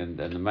helping, and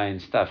the main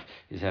stuff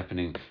is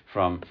happening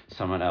from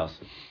someone else.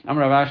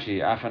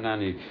 Amravashi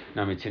Afanani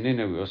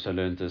Namitininu. We also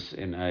learned this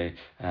in a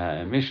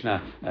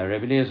Mishnah.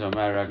 Rebbe Eliezer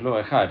Omer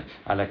Raglo Echad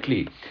Ala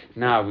Kli.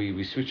 Now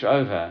we switch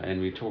over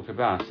and we talk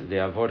about the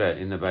avoda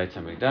in the Beit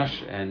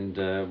Hamikdash, and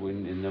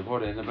when in the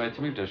avoda in the Beit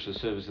Hamikdash, the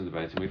service in the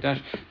Beit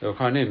Hamikdash, the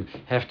Kohanim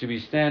have to be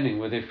standing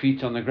with their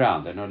feet on the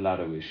ground. They're not allowed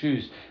to wear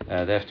shoes.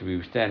 They have to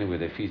be standing with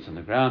their feet on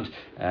the ground.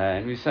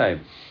 And we say,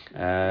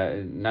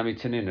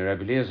 Namitanin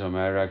Rebbe Eliezer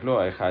Omer Raglo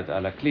Echad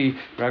Ala Kli,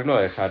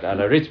 Raglo Echad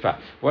Ala Ritpa.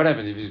 What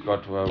happens if he's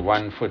got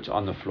 1 foot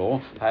on the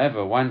floor?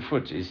 However, 1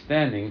 foot is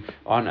standing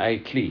on a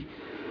kli,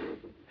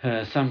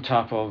 some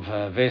type of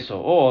vessel,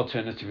 or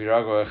alternatively,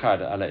 rago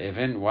echad ala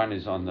even, one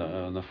is on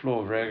the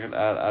floor, regel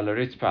ala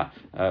ritzpa.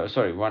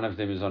 One of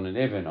them is on an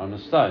even, on a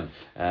stone,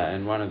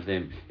 and one of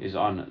them is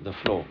on the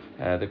floor.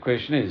 The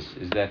question is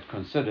that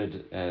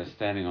considered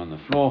standing on the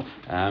floor?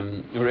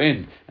 Or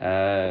in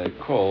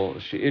kol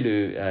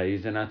sheilu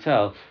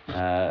izanatel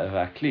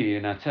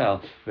vakli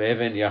natel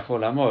ve'even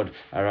yachol amod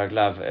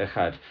araglav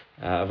echad.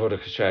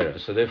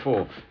 So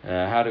therefore,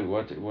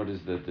 what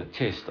is the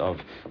test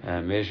of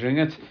measuring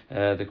it?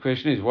 The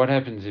question is, what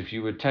happens if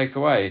you would take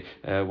away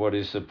what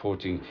is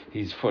supporting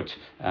his foot?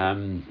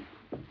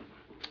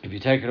 If you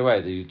take it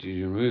away,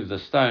 you remove the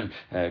stone,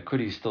 could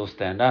he still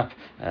stand up?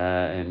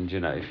 And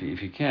if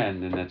he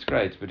can, then that's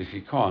great. But if he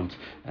can't,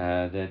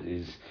 that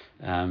is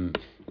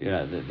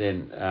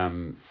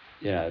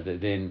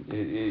then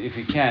if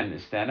he can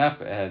stand up,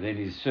 then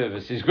his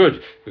service is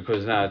good,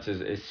 because now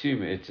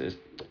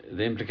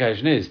the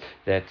implication is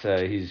that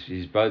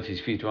both his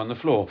feet are on the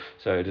floor,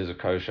 so it is a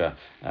kosher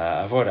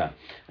avoda.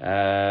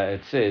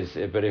 It says,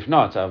 but if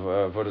not,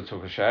 avoda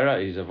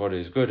tokashara, his avoda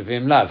is good.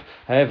 Vim lav.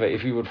 However,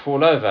 if he would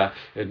fall over,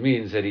 it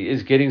means that he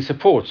is getting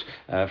support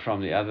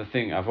from the other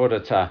thing.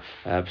 Avoda ta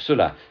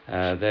psula.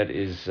 That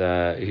is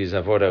his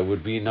avoda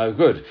would be no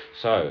good.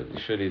 So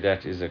surely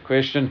that is a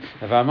question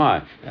of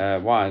Amai.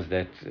 Why is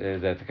that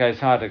the case?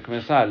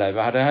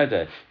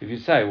 If you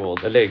say, well,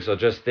 the legs are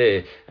just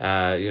there,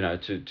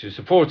 to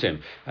support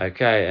him,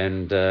 okay,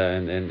 and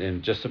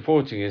just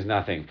supporting is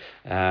nothing.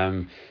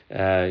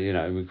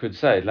 We could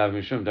say Lav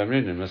Mishum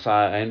Damrin and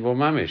Messiah Ein Bo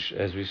Mamish,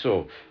 as we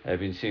saw. I've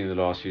been seeing the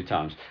last few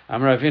times.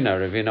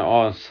 Ravina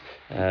asks,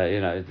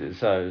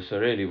 so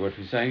really what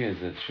we're saying is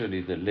that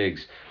surely the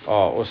legs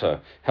are also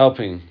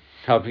helping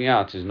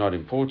out is not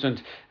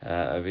important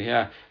over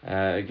here.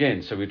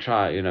 Again, so we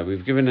try,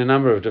 we've given a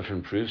number of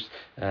different proofs,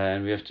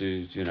 and we have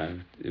to,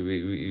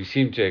 we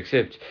seem to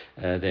accept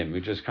them.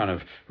 We're just kind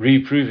of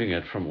reproving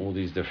it from all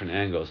these different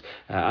angles.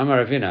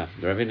 Amar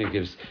Ravina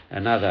gives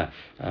another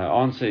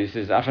answer. He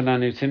says,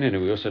 Afananu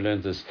Tininu. We also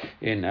learned this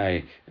in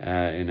a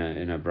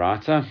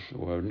Brata,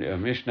 or a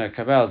Mishnah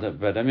Kabal,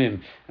 but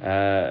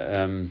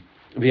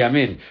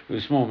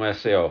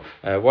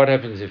what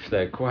happens if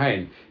the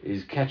Kohen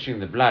is catching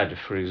the blood,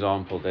 for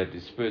example, that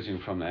is spurting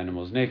from the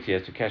animal's neck? He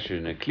has to catch it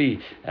in a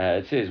kli.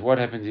 It says, what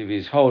happens if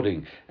he's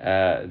holding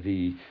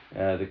the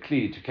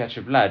kli to catch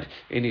the blood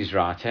in his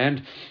right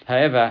hand?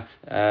 However,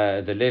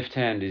 the left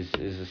hand is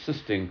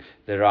assisting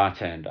the right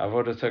hand.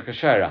 Avodah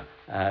kashera.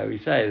 We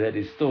say that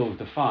is still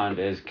defined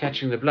as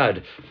catching the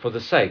blood for the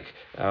sake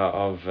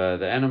of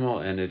the animal,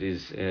 and it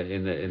is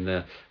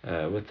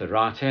with the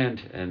right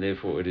hand, and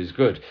therefore it is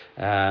good.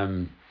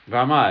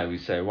 We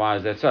say, why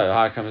is that so?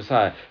 How come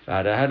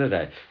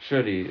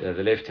surely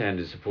the left hand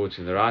is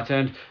supporting the right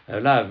hand.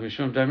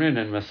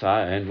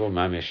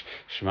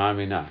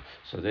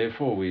 So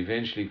therefore we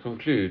eventually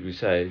conclude, we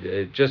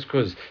say, just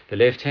because the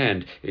left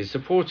hand is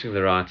supporting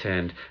the right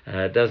hand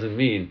doesn't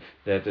mean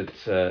that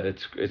it's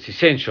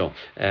essential,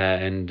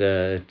 and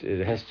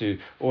it has to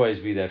always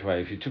be that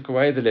way. If you took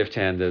away the left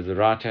hand, the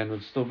right hand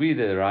would still be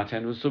there, the right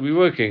hand would still be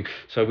working,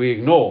 so we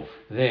ignore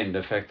then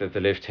the fact that the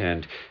left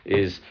hand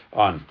is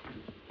on.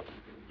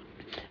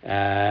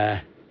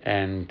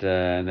 And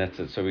that's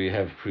it. So we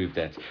have proved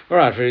that. All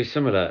right, very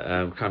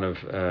similar kind of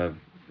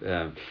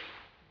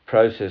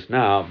process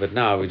now, but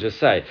now we just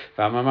say,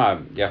 what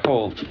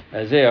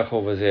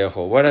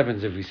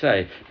happens if we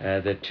say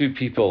that two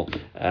people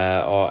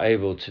are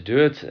able to do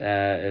it?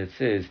 It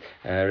says,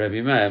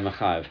 Rabbi Meir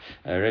Machav.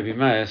 Rabbi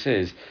Meir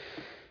says,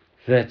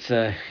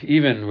 that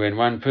even when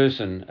one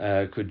person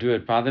could do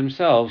it by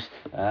themselves,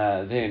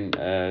 then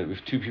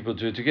if two people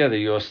do it together,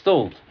 you're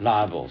still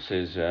liable,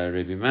 says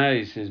Rebbe Meir.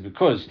 He says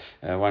because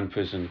one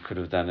person could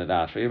have done it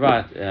out.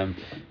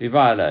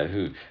 Vibala,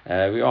 who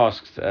we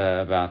asked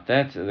about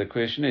that. The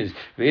question is,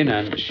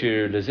 V'inan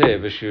shir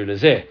lezeh v'shir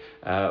lezeh,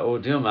 or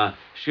Dilma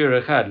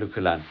shir echad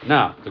lukulan.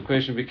 Now the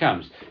question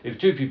becomes, if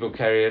two people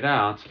carry it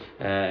out,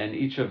 and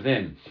each of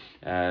them,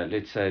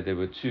 let's say there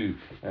were two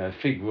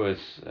fig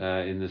worths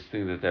in this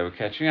thing that they were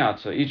catching out.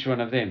 So each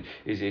one of them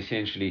is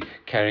essentially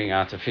carrying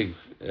out a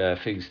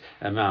fig's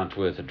amount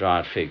worth, a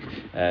dried fig.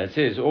 It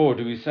says, or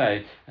do we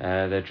say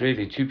that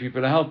really two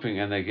people are helping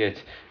and they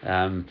get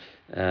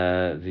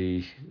you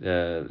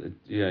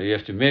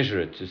have to measure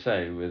it to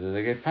say whether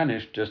they get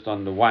punished just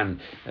on the one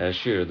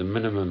share, the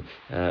minimum,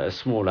 a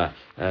smaller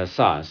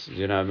size.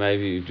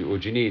 Maybe, or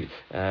do you need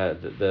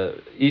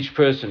each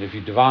person? If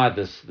you divide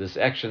this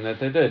action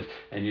that they did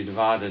and you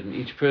divide it, and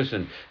each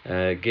person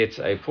gets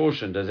a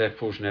portion, does that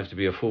portion have to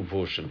be a full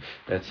portion?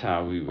 That's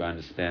how we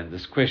understand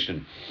this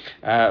question.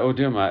 Or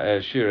do we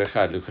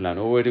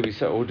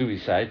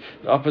say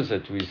the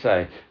opposite? We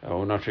say,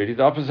 or not really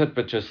the opposite,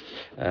 but just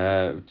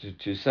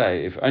to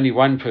say, if only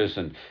one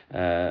person,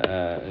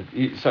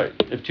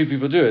 if two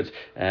people do it,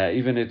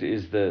 even it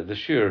is the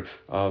share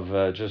of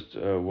just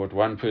what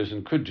one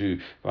person could do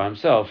by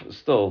himself,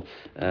 still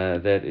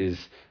that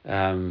is.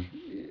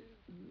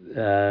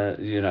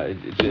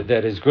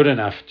 That is good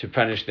enough to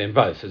punish them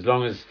both, as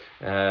long as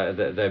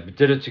they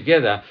did it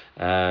together,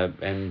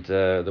 and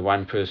the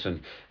one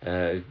person,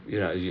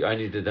 you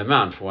only did the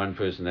amount for one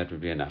person, that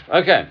would be enough.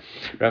 Okay,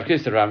 Rav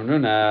Kista Rav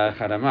Nuna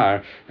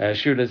Chadamar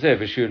Shur Lezeh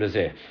v'Shur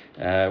Lezeh.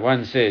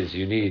 One says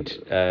you need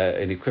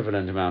an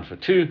equivalent amount for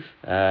two.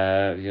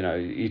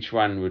 Each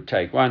one would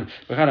take one.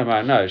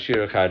 Chadamar no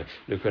Shir Echad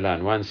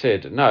Lukulan. One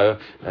said no.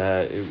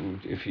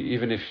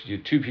 Even if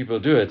two people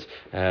do it,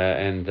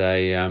 and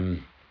they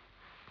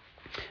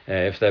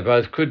if they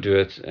both could do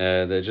it,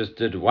 they just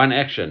did one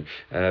action,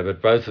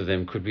 but both of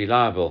them could be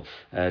liable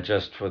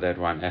just for that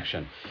one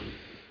action.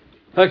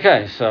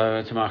 Okay, so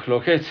it's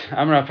machloket.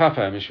 Amra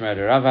Papa Mishmer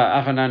Rava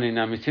Afanani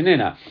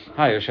Namitinina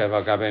Hayoshev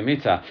al Gabe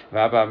Mita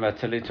Vaba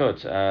Matalitot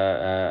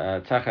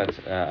Tachat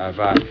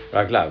Ava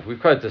Raglav. We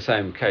quote the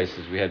same case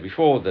as we had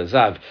before, the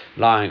Zav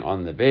lying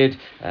on the bed,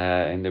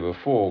 and there were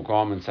four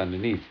garments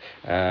underneath,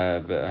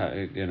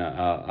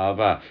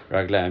 Ava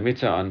Raglav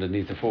Mita,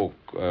 underneath the four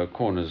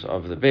corners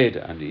of the bed,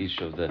 under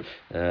each of the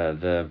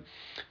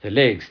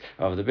legs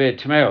of the bed,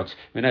 Tameot,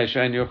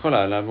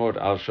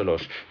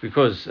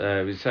 because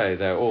we say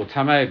they're all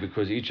Tameh,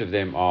 because each of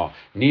them are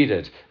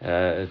needed.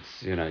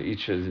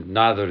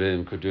 Neither of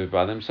them could do it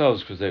by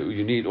themselves, because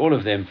you need all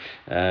of them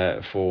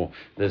for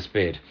this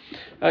bed.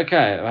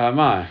 Okay,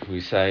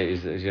 we say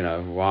is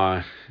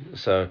why?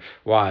 So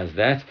why is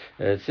that?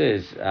 It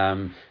says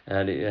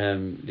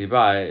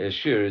Libai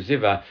Shur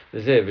Ziva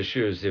Lezeh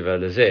v'Shur Ziva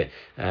Lezeh.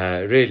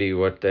 Really,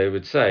 what they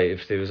would say,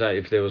 if there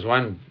was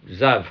one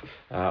zav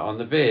on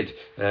the bed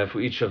for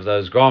each of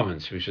those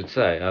garments, we should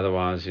say.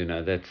 Otherwise,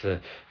 that's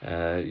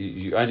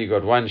you only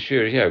got one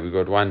shir here. We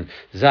got one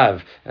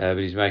zav, but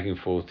he's making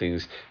four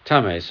things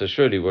tameh. So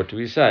surely, what do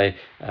we say?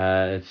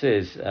 It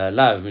says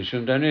lav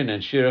mishum danin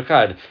and shir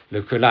echad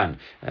lekulan.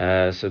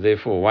 So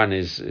therefore, one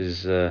is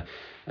even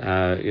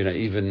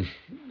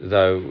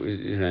though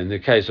in the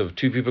case of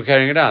two people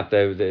carrying it out,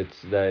 they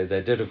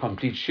did a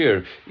complete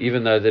shir.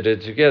 Even though they did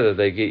it together,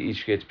 they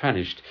each get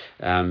punished.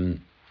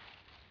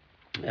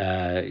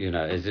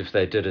 As if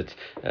they did it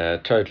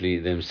totally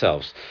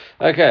themselves.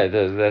 Okay,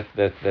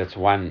 that's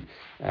one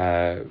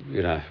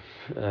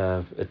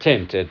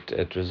attempt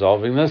at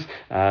resolving this.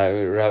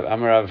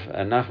 Amarav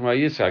Nachma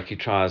Yitzhak, he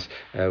tries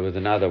with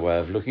another way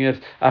of looking at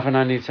it.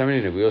 Afanani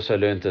Tzaminina. We also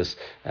learned this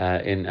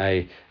in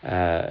a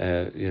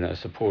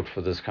support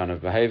for this kind of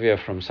behavior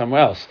from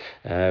somewhere else.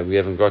 We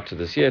haven't got to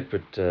this yet,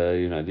 but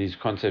these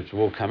concepts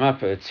will come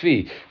up.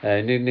 Tzvi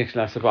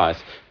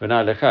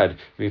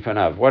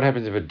what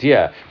happens if a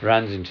deer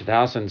runs into the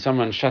house and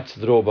someone shuts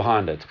the door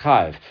behind it?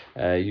 Chayv,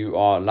 you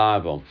are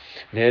liable.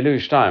 Ne'elu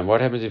Shtayim,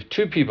 what happens if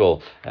two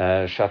people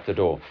shut the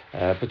door?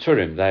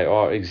 Peturim, they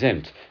are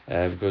exempt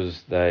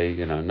because they,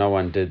 no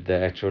one did the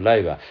actual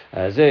labor.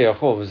 Zeh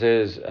Yachov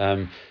says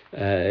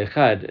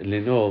Echad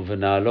Linol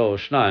v'Nalo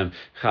Shnayim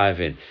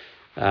Chayvin.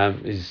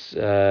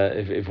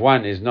 If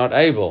one is not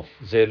able,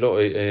 if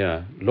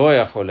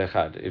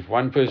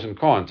one person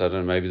can't, I don't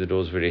know, maybe the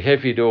door's a very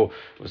heavy door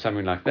or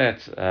something like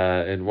that,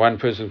 and one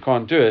person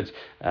can't do it,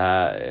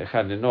 and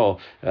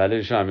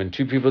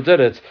two people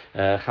did it,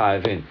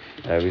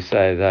 we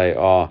say they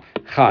are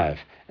chayav.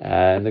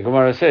 And the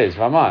Gemara says,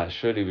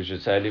 surely we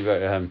should say,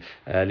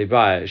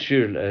 Libai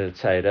Shur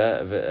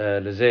Tzeda,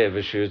 Lezeh,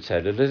 V'Shur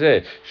Tzeda,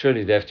 Lezeh.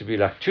 Surely there have to be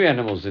like two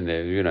animals in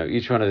there.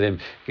 Each one of them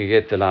can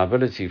get the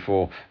liability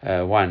for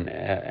one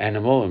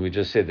animal, and we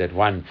just said that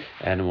one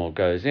animal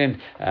goes in.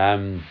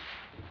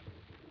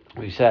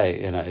 We say,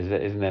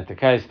 isn't that the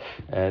case?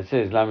 It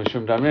says,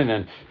 Lamashum Damrin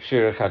and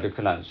Shir Echad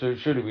L'Kulan. So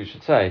surely we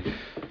should say,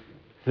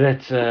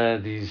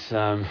 that these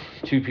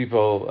two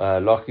people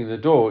locking the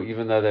door,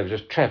 even though they've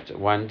just trapped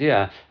one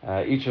deer,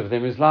 each of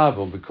them is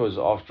liable because,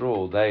 after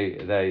all, they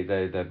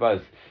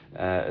both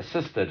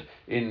assisted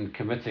in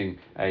committing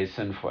a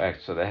sinful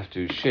act, so they have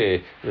to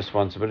share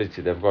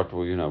responsibility. They've got,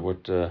 well,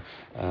 what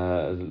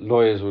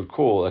lawyers would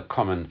call a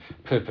common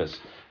purpose.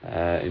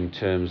 In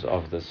terms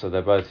of this, so they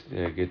both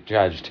get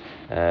judged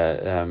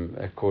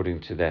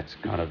according to that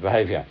kind of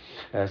behavior.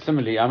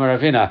 Similarly, Amar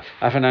Avina,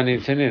 Afanani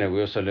Tenina,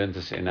 we also learned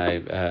this in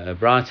a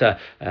brighter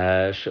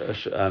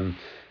Shutafin,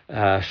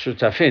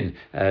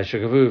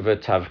 Shagavu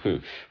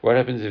v'tavku. What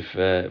happens if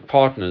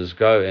partners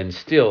go and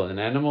steal an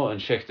animal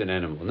and shecht an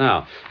animal?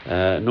 Now,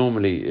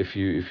 normally, if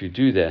you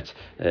do that,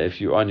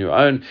 if you're on your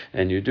own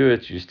and you do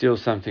it, you steal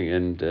something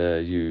and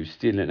you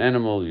steal an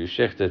animal, you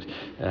shecht it.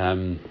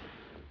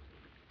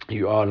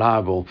 You are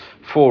liable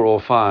 4 or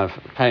 5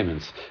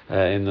 payments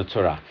in the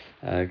Torah.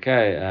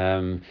 Okay,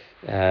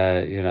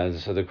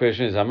 so the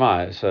question is, am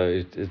I?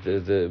 So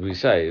we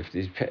say if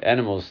these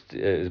animals,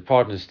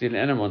 partners steal an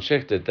animal and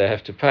shecht it, they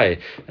have to pay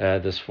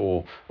this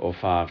 4 or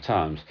 5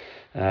 times.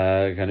 So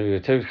the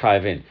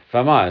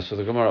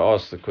Gemara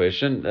asks the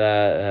question: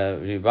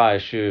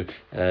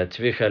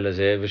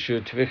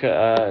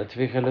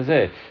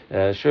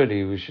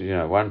 surely we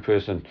should, one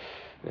person.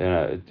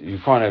 You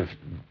can't have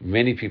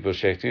many people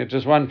shechting it;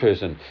 just one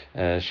person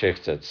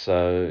shechts it.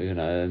 So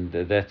and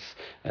that's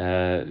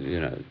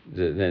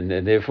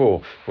then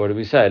therefore, what do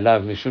we say?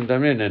 Lav mishum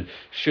damrin and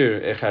shir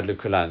echad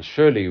lekulan.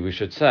 Surely we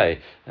should say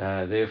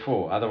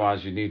therefore.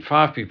 Otherwise, you need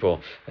 5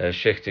 people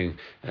shechting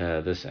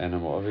this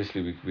animal.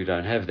 Obviously, we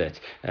don't have that,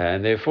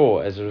 and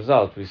therefore, as a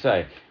result, we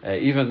say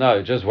even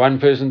though just one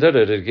person did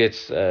it, it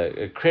gets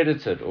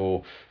credited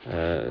or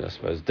I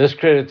suppose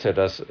discredited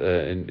us,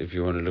 if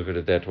you want to look at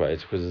it that way.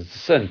 It's because it's a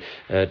sin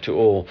to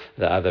all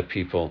the other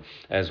people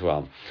as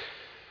well.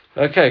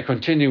 Okay,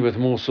 continue with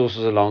more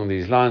sources along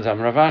these lines.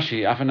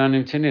 Ravashi,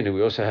 Afananim Tininu.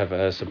 We also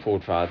have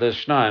support for others.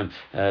 Shnaim,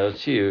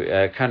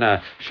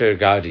 Kana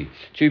Shergadi.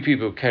 2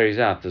 people carries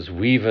out this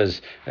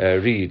weaver's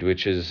reed,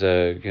 which is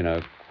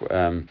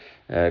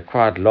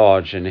quite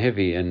large and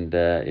heavy, and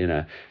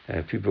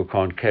people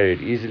can't carry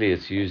it easily.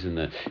 It's used in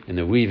the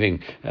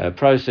weaving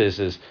process.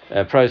 It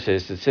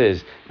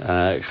says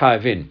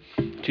chayvin.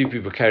 2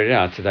 people carry it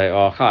out, so they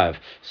are chayv.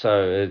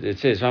 So it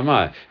says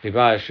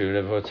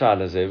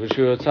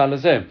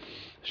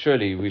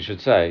surely we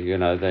should say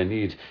they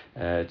need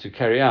to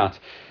carry out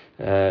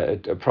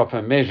a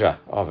proper measure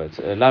of it.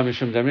 So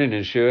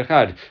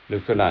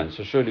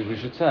surely we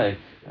should say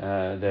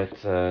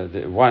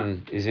that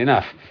one is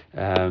enough.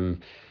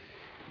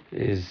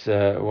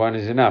 One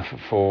is enough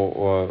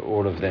for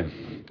all of them.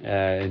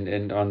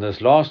 And on this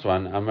last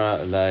one,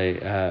 Amar le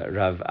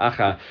Rav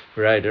Acha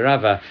B'rei de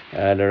Rava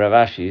le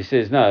Ravashi, he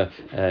says no.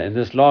 In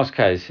this last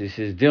case, he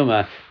says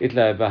Dilma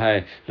itla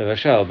b'hei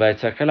levashel beit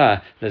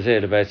hakala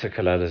lezeh lebeit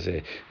hakala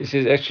lezeh. He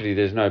says actually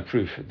there's no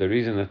proof. The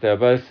reason that they're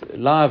both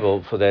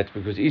liable for that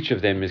because each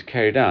of them is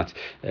carried out.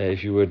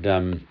 If you would.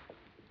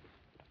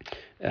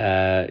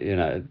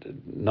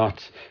 Not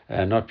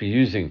be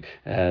using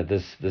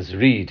this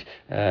reed,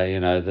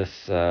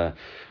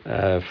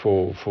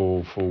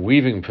 for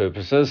weaving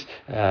purposes,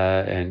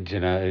 and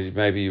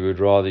maybe you would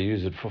rather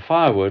use it for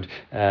firewood,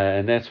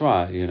 and that's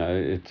why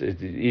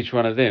each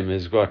one of them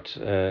has got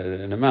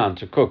an amount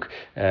to cook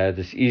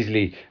this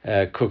easily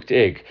cooked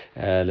egg.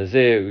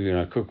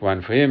 Cook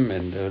one for him,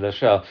 and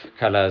lashal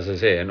kala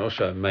zazeh, and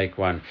also make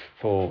one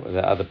for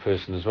the other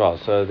person as well.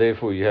 So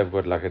therefore, you have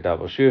got like a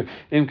double shoe.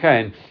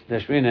 Imkain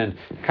and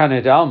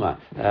kaned alma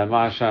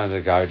ma'ashan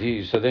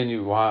gardi. So then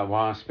you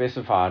why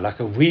specify like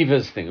a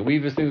weaver's thing? A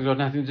weaver's thing's got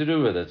nothing to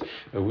do with it.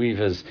 A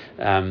weaver's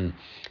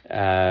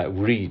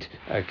reed,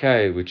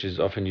 okay, which is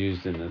often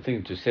used in the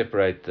thing to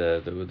separate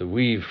the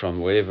weave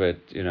from wherever it,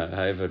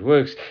 however it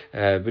works.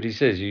 But he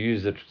says you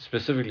use it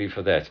specifically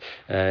for that.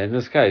 In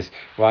this case,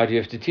 why do you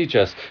have to teach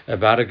us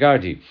about a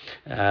gardi?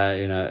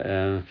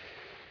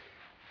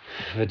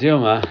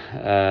 Dilma,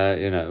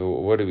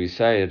 what do we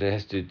say? It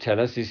has to tell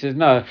us. He says,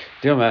 no,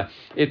 Dilma,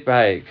 it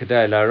by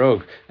Kadai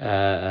Larog,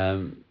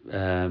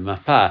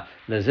 Mapa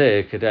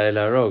Lazé, Kadai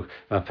Larog,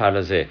 Mapa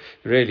Lazé.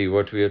 Really,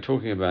 what we are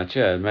talking about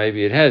here,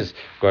 maybe it has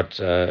got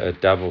a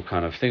double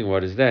kind of thing.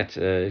 What is that?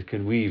 It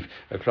can weave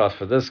a cloth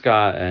for this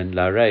guy, and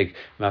Lareg,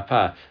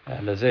 Mapa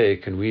Lazé,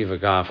 it can weave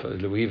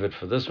it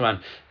for this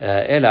one.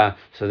 Ella,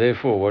 so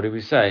therefore, what do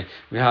we say?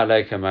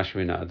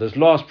 This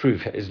last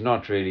proof is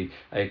not really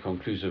a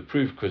conclusive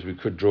proof because we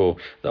could draw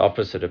the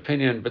opposite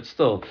opinion, but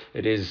still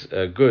it is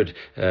good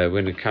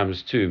when it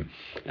comes to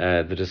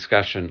the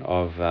discussion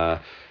of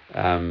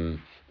up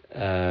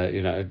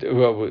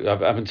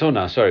until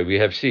now, we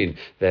have seen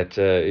that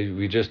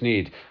we just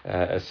need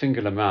a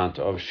single amount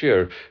of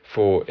shir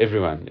for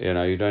everyone.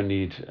 You don't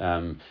need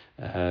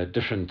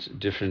different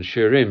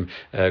shirim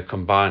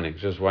combining.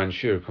 Just one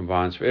shir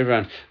combines for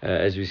everyone.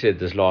 As we said,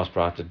 this last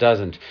part that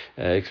doesn't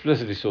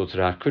explicitly sort it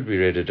out could be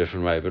read a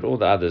different way, but all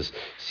the others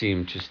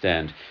seem to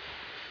stand.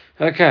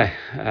 Okay,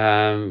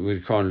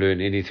 we can't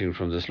learn anything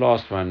from this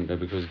last one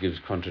because it gives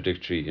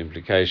contradictory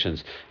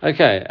implications.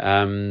 Okay,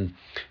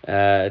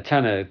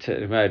 Tana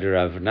made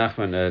Rav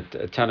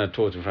Nachman, Tana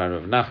taught in front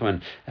of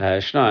Nachman,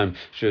 Shnaim,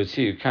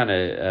 Shotziu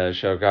Kana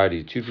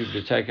Shogadi, two people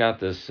to take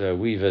out this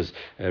weaver's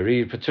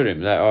reed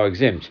Paturim, they are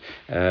exempt.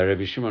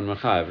 Rabbi Shimon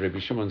Machayev, Rabbi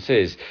Shimon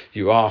says,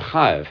 you are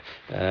Chayev,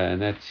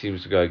 and that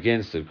seems to go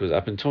against it because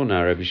up until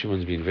now, Rabbi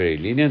Shimon's been very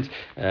lenient.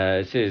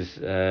 It says,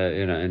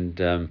 and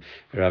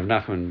Rav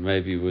Nachman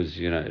maybe was,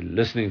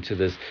 listening to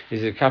this.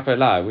 Is it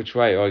kapela? Which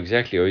way or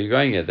exactly are you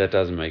going at? That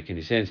doesn't make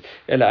any sense.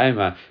 Ela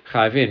ema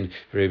chayvin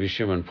Rabbi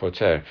Shimon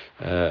poter.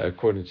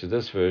 According to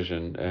this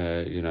version,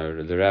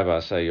 the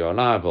rabbis say you are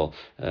liable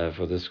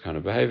for this kind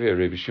of behavior.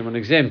 Rabbi Shimon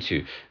exempts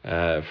you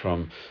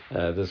from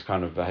this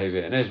kind of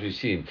behavior. And as we've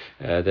seen,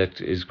 that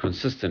is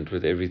consistent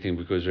with everything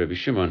because Rabbi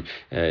Shimon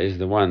is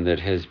the one that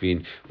has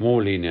been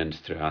more lenient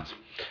throughout.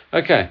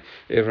 Okay,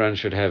 everyone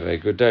should have a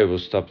good day. We'll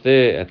stop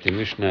there at the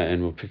Mishnah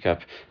and we'll pick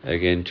up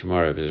again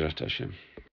tomorrow, B'ezrat Hashem.